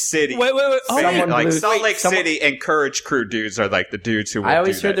Salt Lake City. Wait. Salt Lake City and Courage Crew dudes are, like, the dudes who will I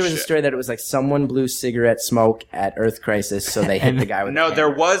always do heard that there was a shit. story that it was like someone blew cigarette smoke at Earth Crisis, so they hit the guy with No, the there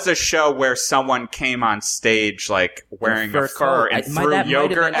hammer. was a show where someone came on stage, like, wearing a fur fur coat. and That might threw have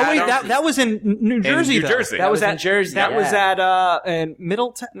yogurt been- at Oh, wait, him. that was in New Jersey, New though. Jersey. That was in at Jersey, That was yeah. at in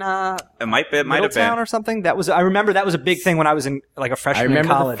Middletown. It might have Middletown been. or something. That was. I remember that was a big thing when I was in like a I freshman in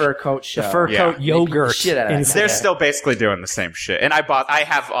remember college. the fur coat show. The fur Yeah. coat yogurt. Shit out of that. inside. They're still basically doing the same shit. And I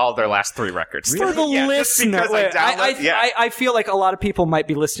have all their last 3 records. For the Yeah, just listener, because I download- I feel like a lot of people might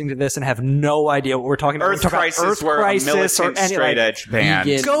be listening to this and have no idea what we're talking about. Earth Crisis were a militant straight edge band.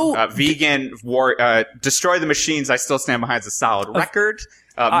 Vegan. Go- Vegan war, Destroy the Machines. I Still Stand Behind is a solid record.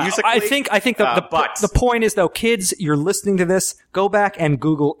 Musically, I think the point is, though, kids, you're listening to this, go back and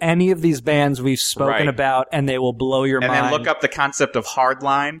Google any of these bands we've spoken about, and they will blow your mind. And then look up the concept of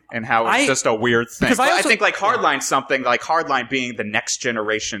hardline and how it's just a weird thing. because I I think like hardline something like hardline being the next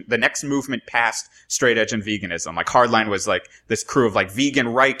generation, the next movement past straight edge and veganism. Like hardline was like this crew of like Vegan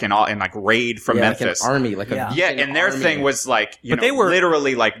Reich and all and like Raid from Memphis. Like an army, like a Yeah, and their army. thing was like, they were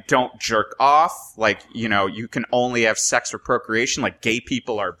literally like, don't jerk off. Like, you can only have sex for procreation. Like, gay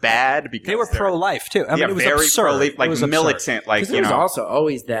people are bad because they were they're- pro-life too. I mean, it was very absurd. pro-life, like It was absurd. militant, like, There was also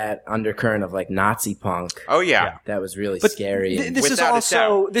always that undercurrent of like Nazi punk. Oh, yeah. That was really scary. and- This is Without a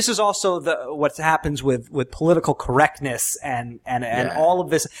doubt. this is also what happens with political correctness and all of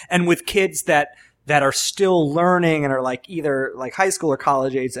this, and with kids that are still learning and are like either like high school or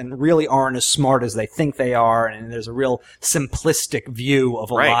college age and really aren't as smart as they think they are, and there's a real simplistic view of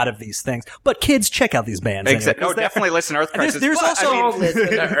a lot of these things. But kids, check out these bands. Exactly. Anyway, No, definitely listen to Earth Crisis. There's But, also I mean, listen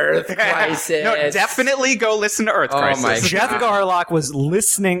to Earth Crisis. No, definitely go listen to Earth Crisis. my Jeff Garlock was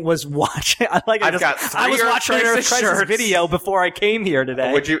watching. I was watching an Earth Crisis shirts. video before I came here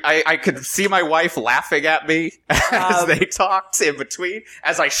today. Would you? I could see my wife laughing at me as they talked in between,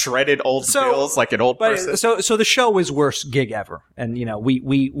 as I shredded old bills like an old person. So the show is worst gig ever, and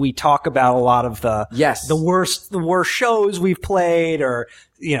we talk about a lot of the worst shows we've played, or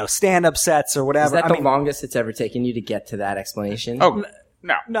stand up sets or whatever. Is that the longest it's ever taken you to get to that explanation? Oh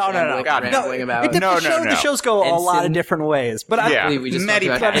no, no. God, rambling about The shows go a lot of Ensign. different ways, but Yeah. We just Many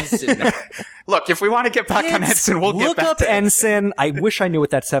talked about Ensign. Look, if we want to get back on Ensign, we'll get look back up to Ensign. I wish I knew what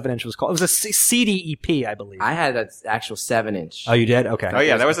that 7-inch was called. It was a CD EP, I believe. I had an actual 7-inch. Oh, you did? Okay. Oh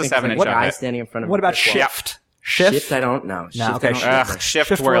yeah, that was a 7-inch. What of guy it. standing in front of What a about brick wall. Shift? Shift? I don't know. No, Shift, okay, I don't Shift. remember. Shift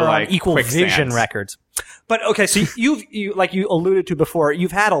Shift were were like on Equal quicksands. Vision Records. But okay, so you like you alluded to before,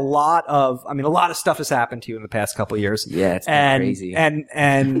 you've had a lot of stuff has happened to you in the past couple of years. Yeah, it's been crazy. And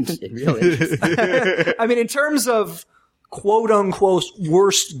It really is. I mean, in terms of quote unquote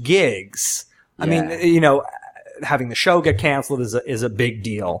worst gigs, I mean, having the show get canceled is a big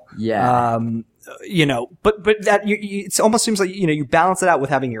deal. Yeah. But that it almost seems like you balance it out with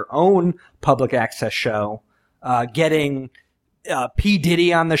having your own public access show, getting P.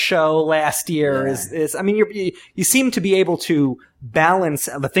 Diddy on the show last year is I mean you seem to be able to balance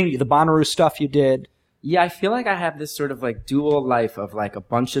the Bonnaroo stuff you did, Yeah, I feel like I have this sort of like dual life of like a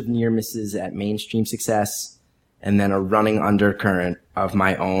bunch of near misses at mainstream success and then a running undercurrent of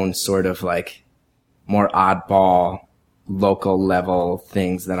my own sort of like more oddball local level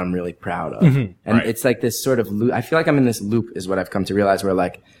things that I'm really proud of. And it's like this sort of loop. I feel like I'm in this loop is what I've come to realize, where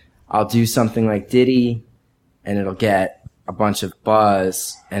like I'll do something like Diddy and it'll get a bunch of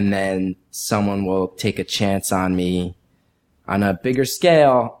buzz, and then someone will take a chance on me on a bigger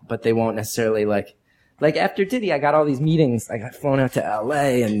scale, but they won't necessarily like after Diddy, I got all these meetings. I got flown out to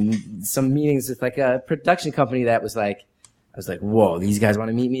LA and some meetings with like a production company that was like, I was like, whoa, these guys want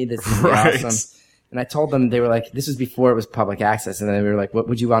to meet me? This is awesome. And I told them, they were like, this was before it was public access. And they were like, what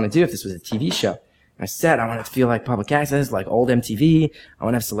would you want to do if this was a TV show? And I said, I want it to feel like public access, like old MTV. I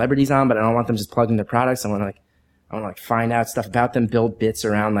want to have celebrities on, but I don't want them just plugging their products. I want to find out stuff about them, build bits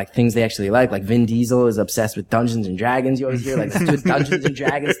around like things they actually like. Like Vin Diesel is obsessed with Dungeons and Dragons. You always hear like, let's do a Dungeons and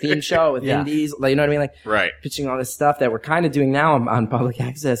Dragons theme show with Vin Diesel. Like, you know what I mean? Like pitching all this stuff that we're kind of doing now on public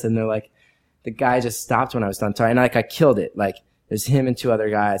access. And they're like, the guy just stopped when I was done talking. And like, I killed it. Like, there's him and two other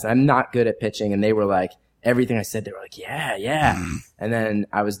guys. I'm not good at pitching. And they were like, everything I said, they were like, yeah. And then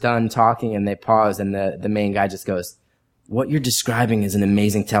I was done talking and they paused and the main guy just goes, what you're describing is an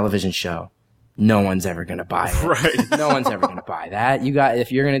amazing television show. No one's ever going to buy it. Right. No one's ever going to buy that.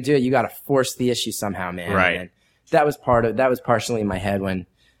 If you're going to do it, you got to force the issue somehow, man. Right. And that was partially in my head when,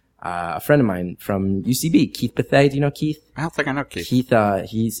 a friend of mine from UCB, Keith Bethea. Do you know Keith? I don't think I know Keith. Keith,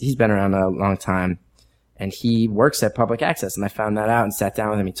 he's been around a long time. And he works at public access, and I found that out and sat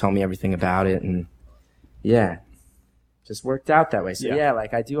down with him. He told me everything about it, and just worked out that way. So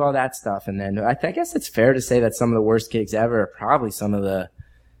like I do all that stuff, and then I guess it's fair to say that some of the worst gigs ever are probably some of the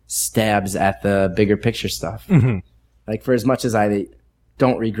stabs at the bigger picture stuff. Like for as much as I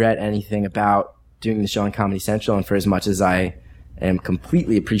don't regret anything about doing the show on Comedy Central, and for as much as I am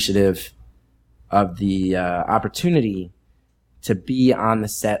completely appreciative of the opportunity to be on the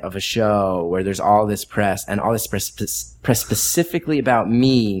set of a show where there's all this press and all this press specifically about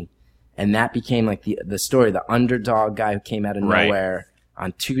me. And that became like the story, the underdog guy who came out of nowhere I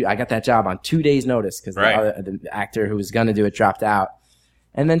got that job on 2 days notice because the actor who was going to do it dropped out.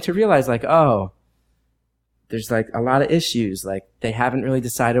 And then to realize like, oh, there's like a lot of issues. Like they haven't really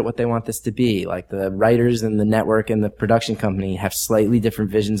decided what they want this to be. Like the writers and the network and the production company have slightly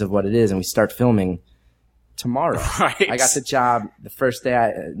different visions of what it is. And we start filming tomorrow. Right. I got the job the first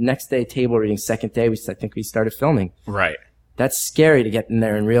day, next day table reading, second day I think we started filming. Right. That's scary to get in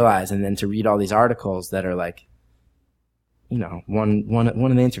there and realize, and then to read all these articles that are like, you know, one of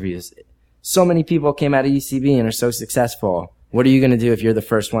the interviews. So many people came out of UCB and are so successful. What are you going to do if you're the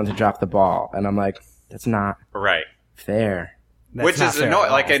first one to drop the ball? And I'm like, that's not fair. Which is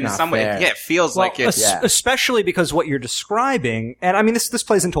annoying. Like in some way, it feels like it's especially because what you're describing, and I mean this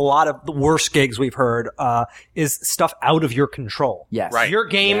plays into a lot of the worst gigs we've heard, is stuff out of your control. Yes, right. Your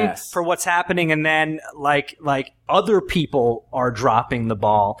game for what's happening, and then like other people are dropping the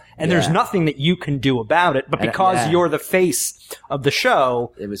ball, and there's nothing that you can do about it. But because you're the face of the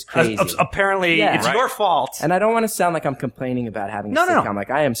show, it was crazy. Apparently, it's your fault. And I don't want to sound like I'm complaining about having a sitcom. Like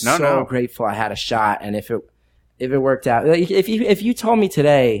I am so grateful I had a shot, and if it worked out, like if you told me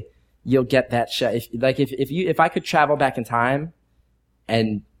today you'll get that shot, if I could travel back in time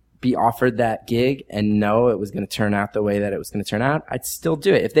and be offered that gig and know it was going to turn out the way that it was going to turn out, I'd still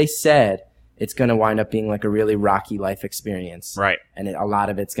do it. If they said it's going to wind up being like a really rocky life experience, right, and a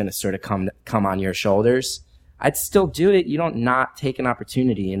lot of it's going to sort of come on your shoulders, I'd still do it. You don't not take an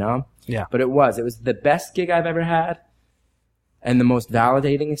opportunity, you know? Yeah. But it was the best gig I've ever had, and the most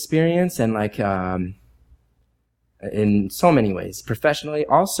validating experience, and like in so many ways. Professionally,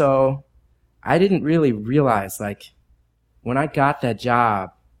 also, I didn't really realize, like, when I got that job,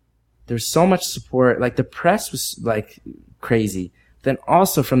 there's so much support. Like, the press was, like, crazy. Then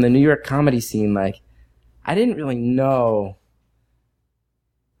also from the New York comedy scene, like, I didn't really know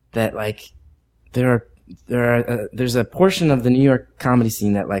that, like, there's a portion of the New York comedy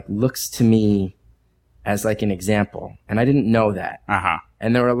scene that, like, looks to me as, like, an example. And I didn't know that. Uh-huh.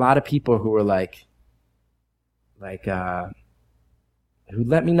 And there were a lot of people who were, who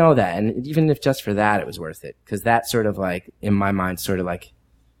let me know that. And even if just for that, it was worth it. Cause that sort of like, in my mind, sort of like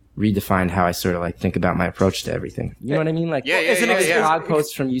redefined how I sort of like think about my approach to everything. You know what I mean? Like, blog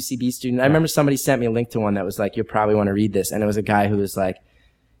posts from UCB student. I remember somebody sent me a link to one that was like, you'll probably want to read this. And it was a guy who was like,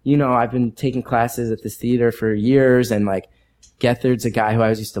 you know, I've been taking classes at this theater for years, and like, Gethard's a guy who I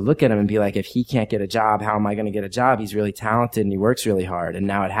always used to look at him and be like, if he can't get a job, how am I going to get a job? He's really talented and he works really hard. And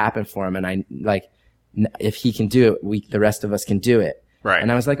now it happened for him. And I like, if he can do it, the rest of us can do it. Right.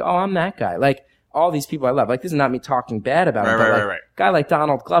 And I was like, oh, I'm that guy. Like, all these people I love. Like, this is not me talking bad about him, but a guy like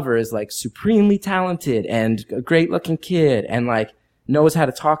Donald Glover is like supremely talented and a great looking kid and like knows how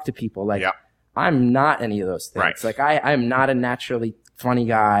to talk to people. Like, I'm not any of those things. Right. Like, I'm not a naturally funny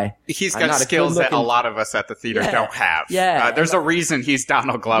guy. He's got skills that a lot of us at the theater don't have. Yeah. There's a reason he's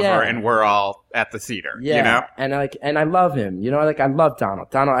Donald Glover and we're all at the theater, you know? And I love him, you know, like I love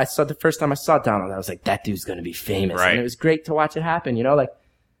Donald. The first time I saw Donald, I was like, that dude's going to be famous. Right. And it was great to watch it happen, you know, like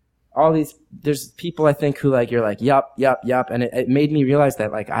there's people I think who like, you're like, yup. And it made me realize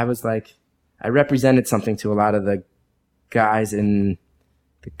that like, I represented something to a lot of the guys in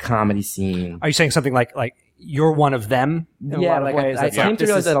the comedy scene. Are you saying something like you're one of them in a lot of ways? I came to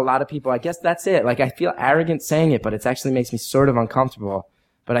realize that a lot of people, I guess that's it. Like, I feel arrogant saying it, but it actually makes me sort of uncomfortable.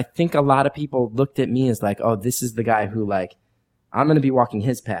 But I think a lot of people looked at me as like, oh, this is the guy who like, I'm going to be walking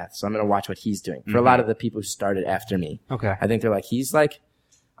his path, so I'm going to watch what he's doing. For a lot of the people who started after me. Okay. I think they're like,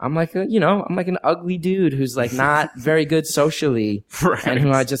 I'm like an ugly dude who's like not very good socially and who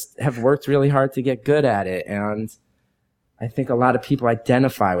I just have worked really hard to get good at it. And I think a lot of people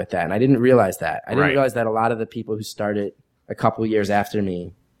identify with that, and I didn't realize that. I didn't realize that a lot of the people who started a couple years after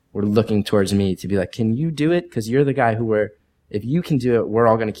me were looking towards me to be like, can you do it? Because you're the guy if you can do it, we're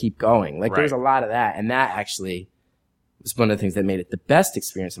all going to keep going. Like, there's a lot of that, and that actually was one of the things that made it the best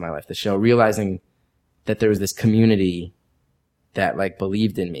experience of my life, the show, realizing that there was this community that, like,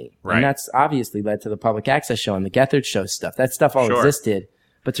 believed in me. Right. And that's obviously led to the public access show and the Gethard show stuff. That stuff all existed.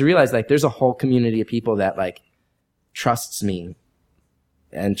 But to realize, like, there's a whole community of people that, like, trusts me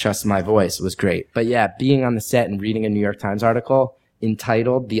and trusts my voice was great. But yeah, being on the set and reading a New York Times article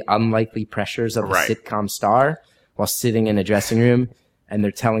entitled The Unlikely Pressures of a Sitcom Star while sitting in a dressing room and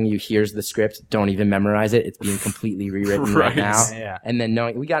they're telling you, here's the script, don't even memorize it. It's being completely rewritten right now. Yeah. And then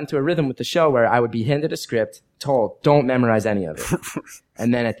we got into a rhythm with the show where I would be handed a script, told, don't memorize any of it.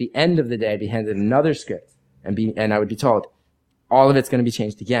 And then at the end of the day, I'd be handed another script and I would be told, all of it's going to be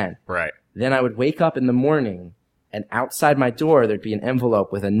changed again. Right. Then I would wake up in the morning and outside my door, there'd be an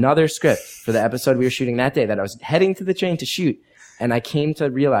envelope with another script for the episode we were shooting that day that I was heading to the train to shoot. And I came to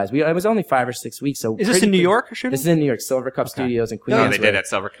realize it was only 5 or 6 weeks. So is this in New York or shooting? This is in New York, Silver Cup Studios in Queens. Oh, they did at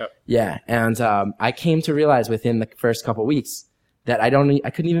Silver Cup. Yeah. And, I came to realize within the first couple weeks that I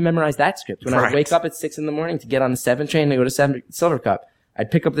couldn't even memorize that script. When I would wake up at 6 a.m. to get on the 7 train to go to Silver Cup,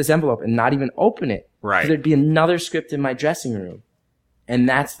 I'd pick up this envelope and not even open it. Right. There'd be another script in my dressing room. And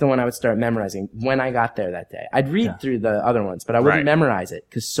that's the one I would start memorizing when I got there that day. I'd read through the other ones, but I wouldn't memorize it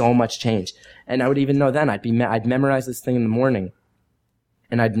because so much changed. And I would even know then I'd memorize this thing in the morning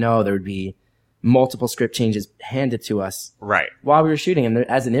and I'd know there would be multiple script changes handed to us while we were shooting. And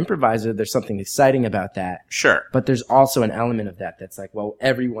as an improviser, there's something exciting about that. Sure. But there's also an element of that that's like, well,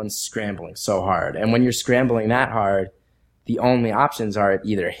 everyone's scrambling so hard. And when you're scrambling that hard, the only options are it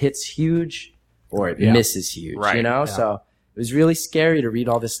either hits huge or it misses huge, you know? Yeah. So it was really scary to read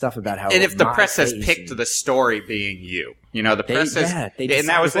all this stuff about how. And if the press has picked the story being you, you know, the press is, and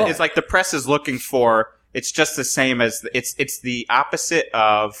that was, it's like the press is looking for, it's just the same as, it's the opposite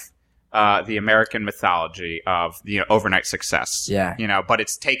of, the American mythology of, you know, overnight success. Yeah. You know, but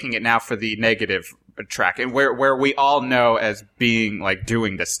it's taking it now for the negative track. And where we all know as being like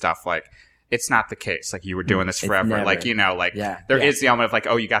doing this stuff, like, it's not the case. Like, you were doing this forever. Like, you know, like, there is the element of like,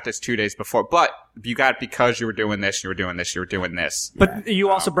 oh, you got this 2 days before, but you got it because you were doing this, you were doing this, you were doing this. But you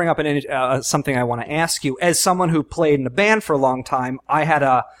also bring up something I want to ask you. As someone who played in a band for a long time, I had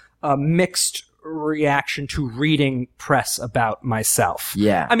a mixed reaction to reading press about myself.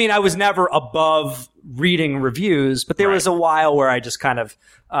 Yeah. I mean, I was never above reading reviews, but there was a while where I just kind of,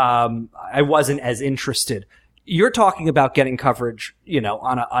 I wasn't as interested. You're talking about getting coverage, you know,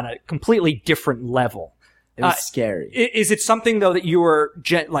 on a completely different level. It was scary. Is it something though that you were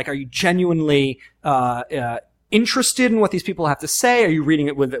are you genuinely interested in what these people have to say? Are you reading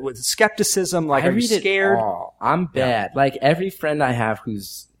it with skepticism? Like, are you scared? I'm bad. Like, every friend I have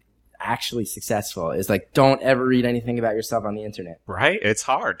who's actually successful is like, don't ever read anything about yourself on the internet. Right? It's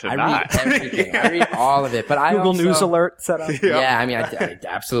hard to not. I read everything. I read all of it. But Google News Alert set up. Yeah, I mean, I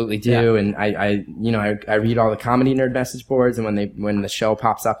absolutely do. And I read all the comedy nerd message boards, and when the show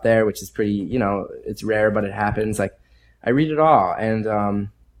pops up there, which is pretty, you know, it's rare, but it happens. Like, I read it all. And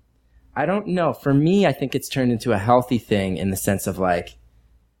I don't know. For me, I think it's turned into a healthy thing in the sense of like,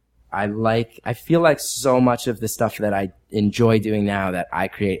 I feel like so much of the stuff that I enjoy doing now that I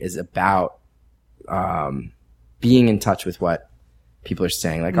create is about, being in touch with what people are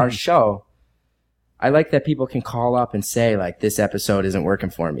saying. Like our show, I like that people can call up and say like, this episode isn't working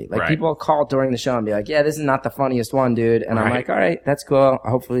for me. Like people call during the show and be like, yeah, this is not the funniest one, dude. And I'm like, all right, that's cool.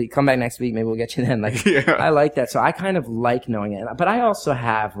 Hopefully come back next week. Maybe we'll get you then. Like, I like that. So I kind of like knowing it. But I also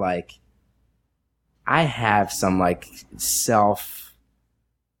have like, I have some like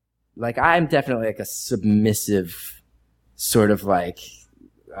I'm definitely like a submissive sort of like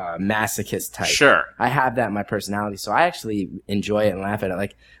masochist type. Sure. I have that in my personality, so I actually enjoy it and laugh at it.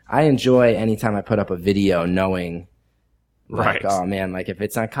 Like I enjoy anytime I put up a video knowing like, oh man, like if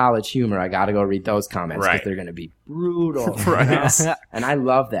it's on College Humor, I gotta go read those comments because they're gonna be brutal. Right. And I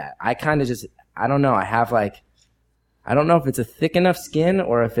love that. I kind of just, I don't know, I don't know if it's a thick enough skin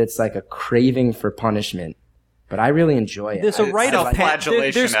or if it's like a craving for punishment. But I really enjoy it. There's a rite of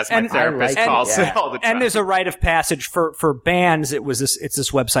flagellation, as my therapist calls it all the time. And there's a rite of passage for bands. It's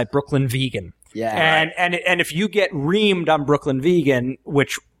this website, Brooklyn Vegan. Yeah. And if you get reamed on Brooklyn Vegan,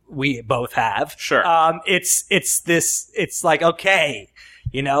 which we both have, sure. It's like, okay,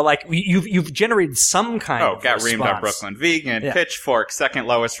 you know, like you've generated some kind of got response. reamed on Brooklyn Vegan, Pitchfork, second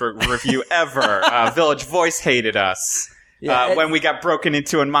lowest review ever. Village Voice hated us. Yeah, when we got broken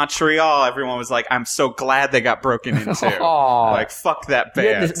into in Montreal, everyone was like, I'm so glad they got broken into. Like, fuck that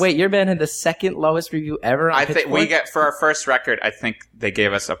band. Wait, your band had the second lowest review ever on I think we get, for our first record, I think they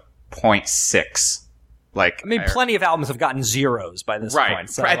gave us a 0.6. Like, I mean, plenty of albums have gotten zeros by this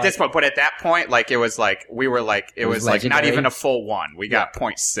point. So at this point, but at that point, like, it was like, we were like, it was like not even a full 1. We got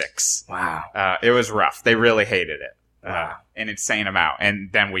 0.6. Wow. It was rough. They really hated it. An insane amount,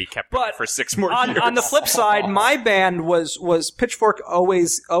 and then we kept it for 6 more years. On the flip side, my band was Pitchfork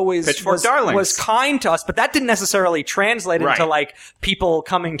always Pitchfork Darlings was kind to us, but that didn't necessarily translate into like people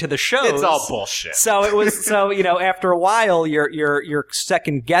coming to the shows. It's all bullshit. So it was you know, after a while you're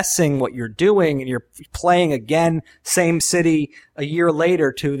second guessing what you're doing, and you're playing again, same city a year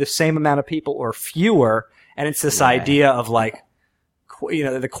later to the same amount of people or fewer, and it's this idea of like, you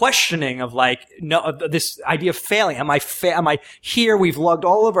know, the questioning of like, no, this idea of failing. Am I here? We've lugged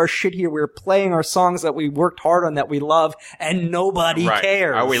all of our shit here. We're playing our songs that we worked hard on, that we love, and nobody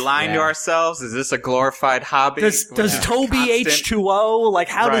cares. Are we lying to ourselves? Is this a glorified hobby? Does Toby H2O, like,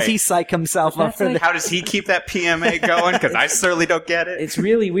 how does he psych himself up for How does he keep that PMA going? Because I certainly don't get it. It's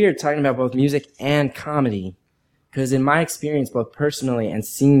really weird talking about both music and comedy. Because in my experience, both personally and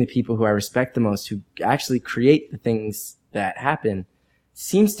seeing the people who I respect the most, who actually create the things that happen,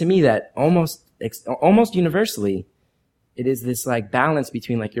 seems to me that almost universally, it is this like balance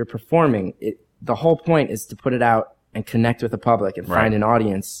between like you're performing. The whole point is to put it out and connect with the public and find an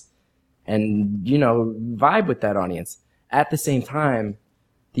audience and, you know, vibe with that audience. At the same time,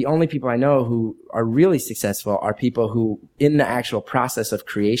 the only people I know who are really successful are people who, in the actual process of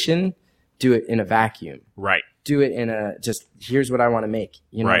creation, do it in a vacuum. Right. Do it in a just, here's what I want to make.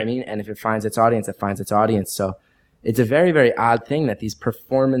 You know what I mean? And if it finds its audience, it finds its audience. So it's a very, very odd thing that these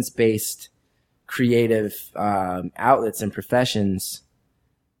performance-based creative outlets and professions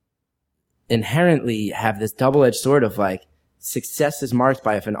inherently have this double-edged sword of like, success is marked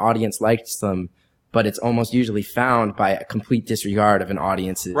by if an audience likes them, but it's almost usually found by a complete disregard of an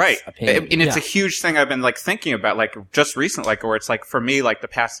audience's opinion. And it's a huge thing I've been like thinking about, like just recently, like where it's like for me, like the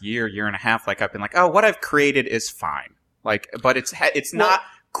past year and a half, like I've been like, oh, what I've created is fine. Like, but it's not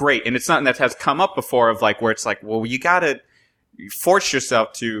great. And it's something that has come up before of like, where it's like, well, you gotta force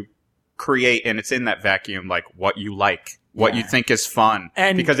yourself to create, and it's in that vacuum, like what you like, what you think is fun.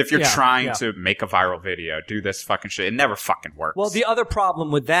 And because if you're trying to make a viral video, do this fucking shit, it never fucking works. Well, the other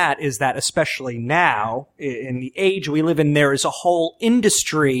problem with that is that, especially now, in the age we live in, there is a whole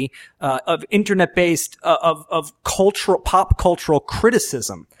industry of internet-based, of pop cultural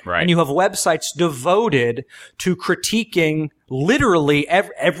criticism. Right. And you have websites devoted to critiquing literally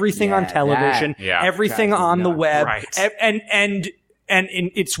everything on television, everything on the web, and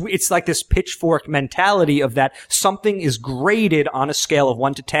it's like this pitchfork mentality of that something is graded on a scale of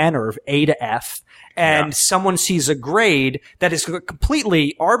 1 to 10 or of A to F, and someone sees a grade that is There's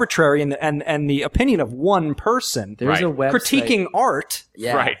completely arbitrary and the opinion of one person. There's a website critiquing art.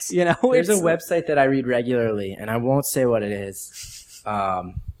 Yeah. Right. You know, there's a website that I read regularly, and I won't say what it is.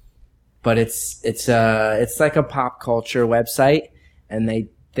 But it's like a pop culture website, and they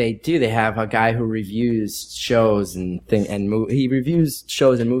have a guy who reviews shows he reviews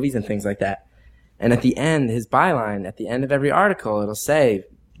shows and movies and things like that. And at the end, his byline, at the end of every article, it'll say,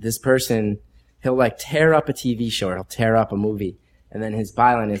 this person, he'll like tear up a TV show or he'll tear up a movie. And then his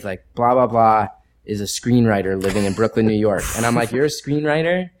byline is like, blah, blah, blah, is a screenwriter living in Brooklyn, New York. And I'm like, you're a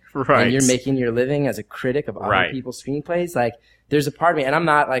screenwriter? Right. And you're making your living as a critic of other people's screenplays? Like, there's a part of me, and I'm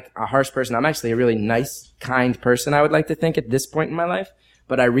not like a harsh person. I'm actually a really nice, kind person, I would like to think, at this point in my life.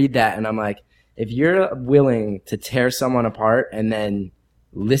 But I read that and I'm like, if you're willing to tear someone apart and then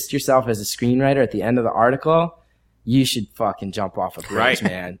list yourself as a screenwriter at the end of the article, you should fucking jump off a bridge,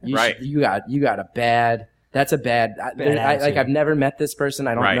 man. You got a bad, that's a bad, I've never met this person.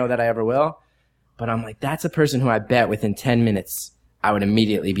 I don't know that I ever will. But I'm like, that's a person who I bet within 10 minutes I would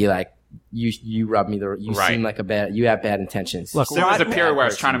immediately be like, you rub me you seem like you have bad intentions. Look, there was a period where I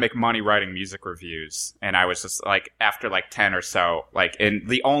was trying to make money writing music reviews, and I was just like, after like 10 or so, like, and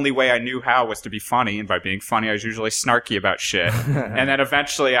the only way I knew how was to be funny, and by being funny, I was usually snarky about shit. And then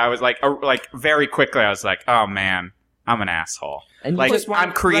eventually I was like very quickly I was like, oh man, I'm an asshole. And like,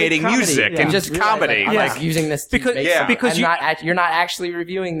 I'm creating music and just comedy. Like using this because you're not actually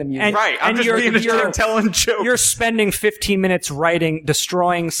reviewing the music. Right. I'm just being telling jokes. You're spending 15 minutes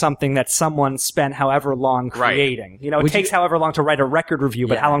destroying something that someone spent however long creating. Right. You know, it takes however long to write a record review,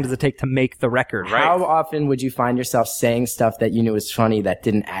 but how long does it take to make the record? Right. How often would you find yourself saying stuff that you knew was funny that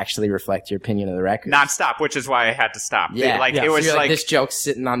didn't actually reflect your opinion of the record? Nonstop, which is why I had to stop. Yeah. It was so like this joke's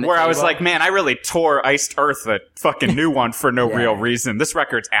sitting on the where table. I was like, man, I really tore Iced Earth a fucking new one for no real reason. This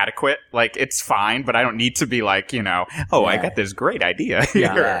record's adequate. Like, it's fine, but I don't need to be like, I got this great idea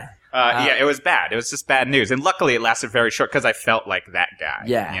here. It was bad. It was just bad news. And luckily it lasted very short because I felt like that guy.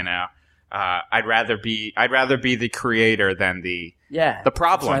 Yeah. I'd rather be the creator than the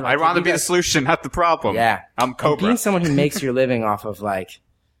problem. I'd rather be the solution, not the problem. Yeah. I'm Cobra. And being someone who makes your living off of like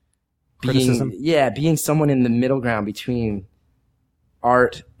criticism. Being someone in the middle ground between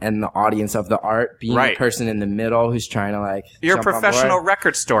art and the audience of the art, being the person in the middle who's trying to like you're a professional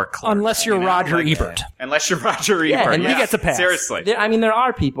record store clerk. Unless you're Roger Ebert. Unless you're Roger Ebert. And he gets a pass. Seriously. There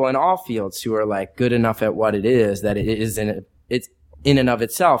are people in all fields who are like good enough at what it is that it's in and of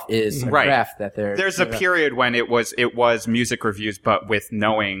itself is a craft that there's a period when it was music reviews, but with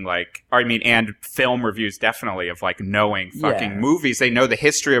knowing and film reviews definitely of like knowing fucking movies. They know the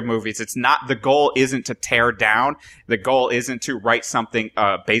history of movies. The goal isn't to tear down. The goal isn't to write something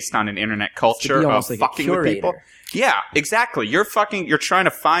based on an internet culture of like fucking with people. Yeah, exactly. You're trying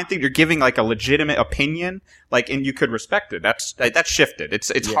to find things. You're giving like a legitimate opinion, and you could respect it. That's shifted.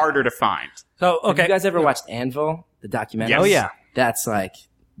 It's harder to find. So, okay. Have you guys ever watched Anvil, the documentary? Yes. Oh yeah. That's like,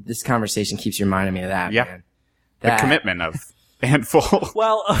 this conversation keeps reminding me of that, man. The commitment of Anvil.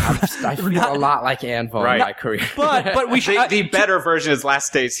 Well, I feel a lot like Anvil in my career. But we should... the better version is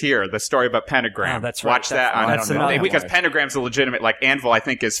Last Days Here, the story about Pentagram. Oh, that's right. Watch that. Because Pentagram's a legitimate, Anvil I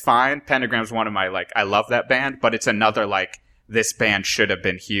think is fine. Pentagram's one of my, I love that band, but it's another, this band should have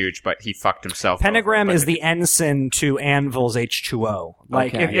been huge, but he fucked himself. Pentagram is the ensign to Anvil's H2O.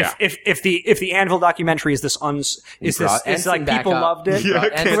 If the Anvil documentary is people loved it. Yeah,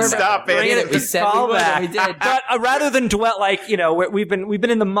 can't stop it. We said we did. But rather than dwell, we've been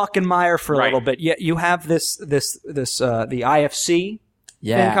in the muck and mire for a little bit. Yet you have the IFC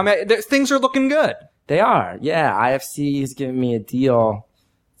thing coming out. Things are looking good. They are. Yeah, IFC has given me a deal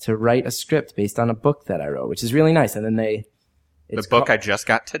to write a script based on a book that I wrote, which is really nice. And then the book I just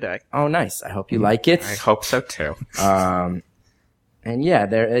got today. Oh, nice. I hope you like it. I hope so too. And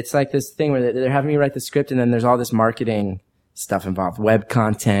it's like this thing where they're having me write the script, and then there's all this marketing stuff involved, web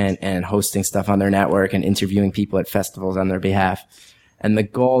content and hosting stuff on their network and interviewing people at festivals on their behalf. And the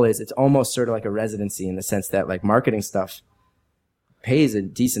goal is, it's almost sort of like a residency in the sense that marketing stuff pays a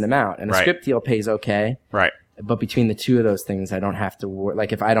decent amount and a script deal pays okay. Right. But between the two of those things, I don't have to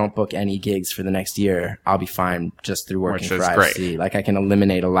work. If I don't book any gigs for the next year, I'll be fine just through working for IFC. I can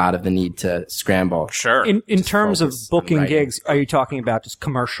eliminate a lot of the need to scramble. Sure. In terms of booking gigs, are you talking about just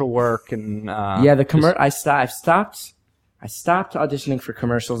commercial work and? I stopped auditioning for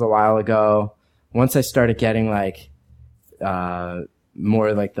commercials a while ago. Once I started getting more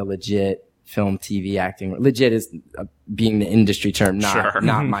the legit film, TV acting. Legit is being the industry term,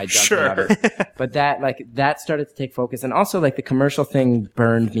 not my judgment of it. But that started to take focus. And also the commercial thing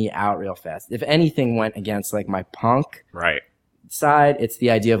burned me out real fast. If anything went against my punk side, it's the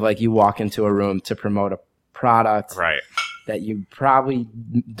idea of you walk into a room to promote a product that you probably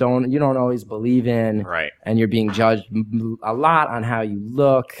don't always believe in. Right. And you're being judged a lot on how you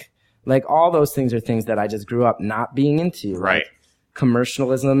look. All those things are things that I just grew up not being into. Right.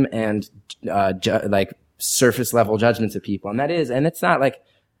 Commercialism and surface level judgments of people, and it's not a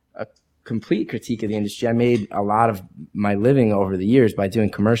complete critique of the industry. I made a lot of my living over the years by doing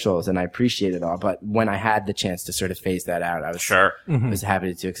commercials, and I appreciate it all. But when I had the chance to sort of phase that out, I was was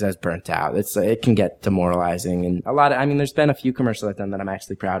happy to do it because I was burnt out. It can get demoralizing, and there's been a few commercials I've done that I'm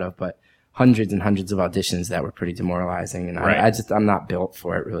actually proud of, but hundreds and hundreds of auditions that were pretty demoralizing, and I'm not built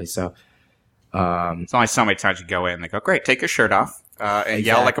for it really. So. It's only so many times you go in and they go, great, take your shirt off, and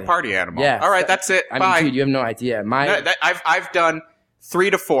yell like a party animal. Yeah. All right, that's it. Bye. Dude, you have no idea. I've done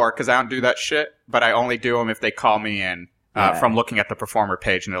 3 to 4 because I don't do that shit, but I only do them if they call me in, from looking at the performer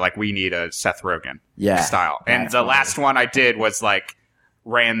page and they're like, we need a Seth Rogen style. And the last one I did was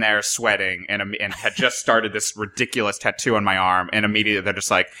ran there sweating and had just started this ridiculous tattoo on my arm, and immediately they're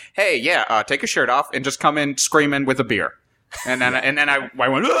just like, hey, take your shirt off and just come in screaming with a beer. And then I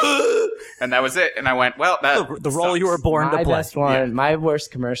went, "Ugh!" And that was it. And I went, well, that the role you were born to play. My best one, my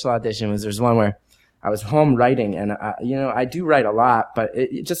worst commercial audition was there's one where I was home writing, and I do write a lot, but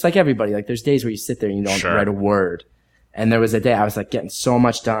just like everybody, like there's days where you sit there and you don't write a word. And there was a day I was like getting so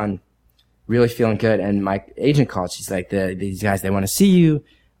much done, really feeling good, and my agent called. She's like, these guys, they want to see you.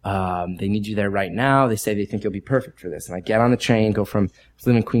 They need you there right now. They say they think you'll be perfect for this. And I get on the train, go from, I was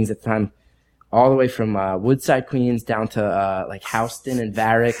living in Queens at the time, all the way from Woodside, Queens, down to like Houston and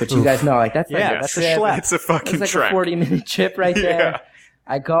Varick, which you guys know, like that's that's a schlep. It's a fucking like trek. a 40-minute trip right there.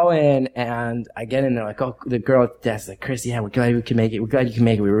 I go in and I get in there like, oh, the girl at the desk like, Chris, we're glad we can make it. We're glad you can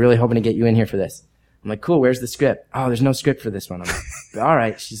make it. We were really hoping to get you in here for this. I'm like, cool, where's the script? Oh, there's no script for this one. I'm like, all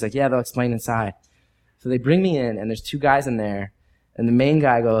right. She's like, yeah, they'll explain inside. So they bring me in and there's 2 guys in there, and the main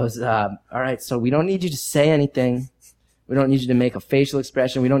guy goes, all right, so we don't need you to say anything. We don't need you to make a facial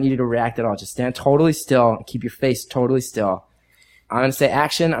expression. We don't need you to react at all. Just stand totally still and keep your face totally still. I'm going to say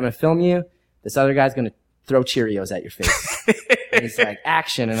action. I'm going to film you. This other guy's going to throw Cheerios at your face. And he's like,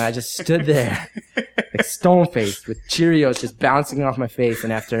 action. And I just stood there like stone-faced with Cheerios just bouncing off my face.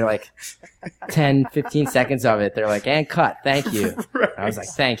 And after like 10, 15 seconds of it, they're like, and cut. Thank you. Right. I was like,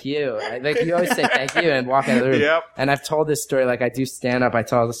 thank you. Like you always say thank you and walk out of the room. Yep. And I've told this story, like I do stand up. I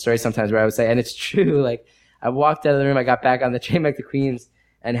tell the story sometimes where I would say, and it's true, like, I walked out of the room, I got back on the train back to Queens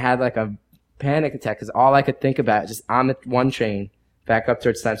and had like a panic attack because all I could think about just on the one train back up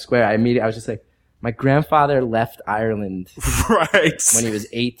towards Times Square, I was just like, my grandfather left Ireland when he was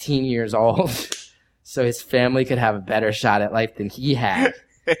 18 years old so his family could have a better shot at life than he had.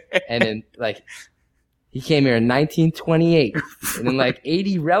 And then like, he came here in 1928 and in like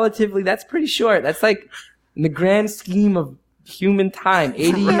 80 relatively, that's pretty short. That's like in the grand scheme of human time,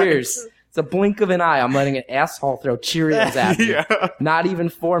 80 years. It's a blink of an eye. I'm letting an asshole throw Cheerios at me. Not even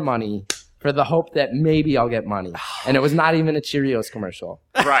for money, for the hope that maybe I'll get money. And it was not even a Cheerios commercial.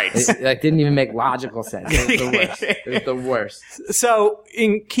 Right. It didn't even make logical sense. It was the worst. It was the worst. So,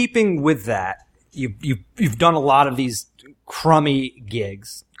 in keeping with that, you've done a lot of these crummy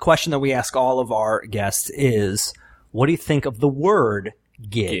gigs. Question that we ask all of our guests is, what do you think of the word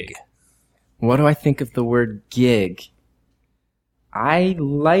gig? What do I think of the word gig? I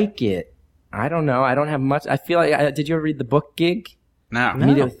like it. I don't know. I don't have much. I feel like, did you ever read the book Gig? No. I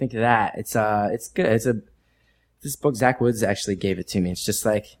immediately think of that. It's good. This book, Zach Woods actually gave it to me. It's just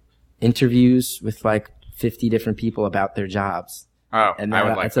like interviews with like 50 different people about their jobs. Oh, and I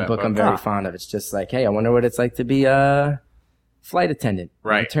would like that's a that book I'm very fond of. It's just like, hey, I wonder what it's like to be a flight attendant.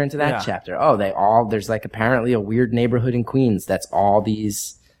 Right. Turn to that chapter. Oh, there's like apparently a weird neighborhood in Queens that's all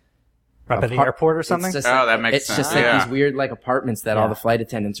these. Up at the airport or something? That makes sense. It's just like these weird like apartments that all the flight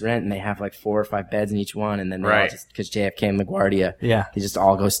attendants rent, and they have like 4 or 5 beds in each one, and then they all just, because JFK and LaGuardia, they just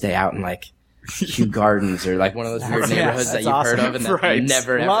all go stay out in like Kew Gardens or like one of those weird neighborhoods that you've heard of and that you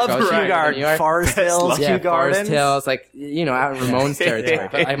never ever go to. Kew Gardens, Forest Hills, Kew Gardens. Forest Hills, like, out in Ramones territory.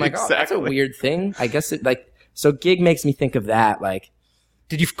 But I'm like, oh, that's a weird thing. I guess it like, so gig makes me think of that, like,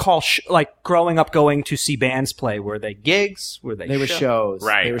 did you call like growing up going to see bands play? Were they gigs? Were they? Were shows.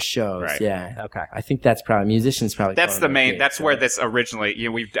 Right. They were shows. Right. Yeah. Okay. I think that's probably musicians probably. That's the main. That's where this originally.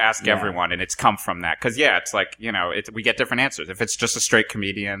 We've asked everyone, and it's come from that. Because it's like we get different answers. If it's just a straight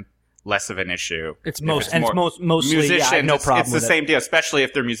comedian, less of an issue. It's mostly musicians. No problem. It's the same deal, especially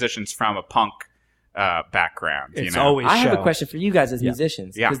if they're musicians from a punk background. It's always. I have a question for you guys as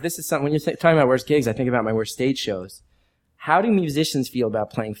musicians, because this is something when you're talking about worst gigs. I think about my worst stage shows. How do musicians feel about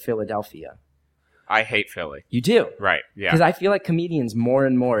playing Philadelphia? I hate Philly. You do? Right, yeah. Because I feel like comedians, more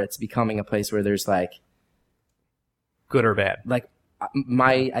and more, it's becoming a place where there's like... Good or bad? Like,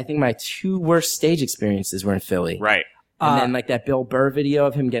 I think my 2 worst stage experiences were in Philly. Right. And then like that Bill Burr video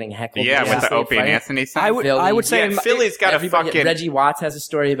of him getting heckled. Yeah, with the Opie and Anthony thing. I would say Philly's got a fucking... Reggie Watts has a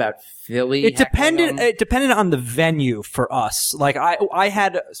story about Philly. It depended on the venue for us. Like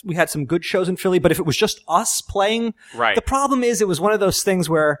we had some good shows in Philly, but if it was just us playing, the problem is it was one of those things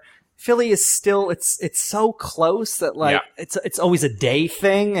where Philly is still it's so close that like it's always a day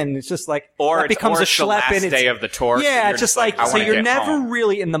thing, and it's just like or it becomes a the last day of the tour. Yeah, it's just like so you're never home.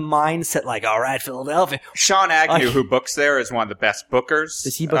 Really in the mindset like, all right, Philadelphia. Sean Agnew, who books there, is one of the best bookers.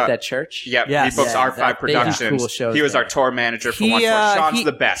 Does he book that church? Yeah, he books R5 Productions. Cool he was our tour manager for one tour. Sean's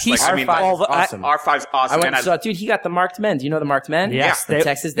the best. R5's awesome. R5's awesome. Dude, he got the Marked Men. Do you know the Marked Men? Yes, in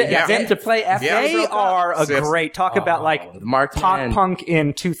Texas. They got them to play after they are a great talk about like pop punk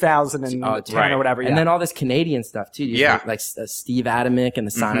in 2010 or whatever. And then all this Canadian stuff too. Like Steve Adamek and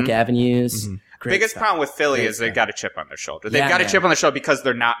the Sonic Avenues. Biggest problem with Philly is they've got a chip on their shoulder. They've got a chip on their shoulder because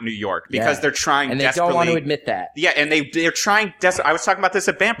they're not New York. Because they're trying desperately. And they don't want to admit that. Yeah, and they're trying I was talking about this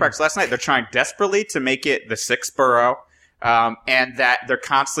at band practice last night. They're trying desperately to make it the 6th borough. And that they're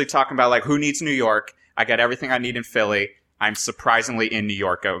constantly talking about, like, who needs New York? I got everything I need in Philly. I'm surprisingly in New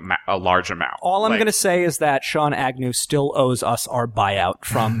York a large amount. All I'm going to say is that Sean Agnew still owes us our buyout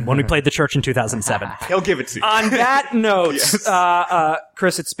from when we played the Church in 2007. He'll give it to you. On that note, yes.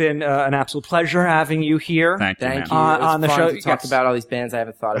 Chris, it's been an absolute pleasure having you here. Thank you. On the show. To talk about all these bands I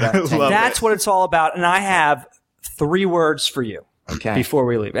haven't thought about. That's what it's all about. And I have 3 words for you before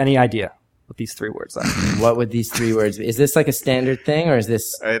we leave. Any idea what these 3 words are? What would these 3 words be? Is this like a standard thing, or is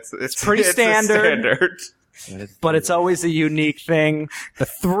this? It's pretty standard. But it's words? Always a unique thing. The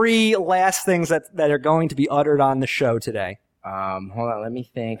 3 last things that are going to be uttered on the show today. Hold on, let me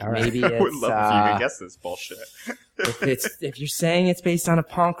think. Right. Maybe it's. I would love if you could guess this bullshit. if you're saying it's based on a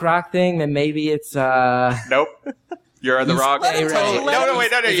punk rock thing, then maybe it's. Nope. You're on the wrong. Bay Ray. No,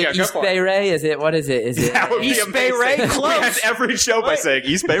 wait, no. Is it East Bay Ray? Is it? What is it? Is it East Bay Ray? Close. We end every show by saying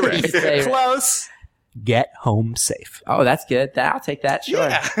East Bay Ray. East Bay Ray. Close. Get home safe. Oh, that's good. I'll take that. Sure.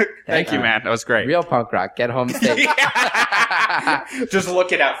 Yeah. Thank you, man. That was great. Real punk rock. Get home safe. Just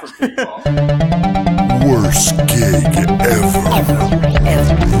look it out for people. Worst gig ever.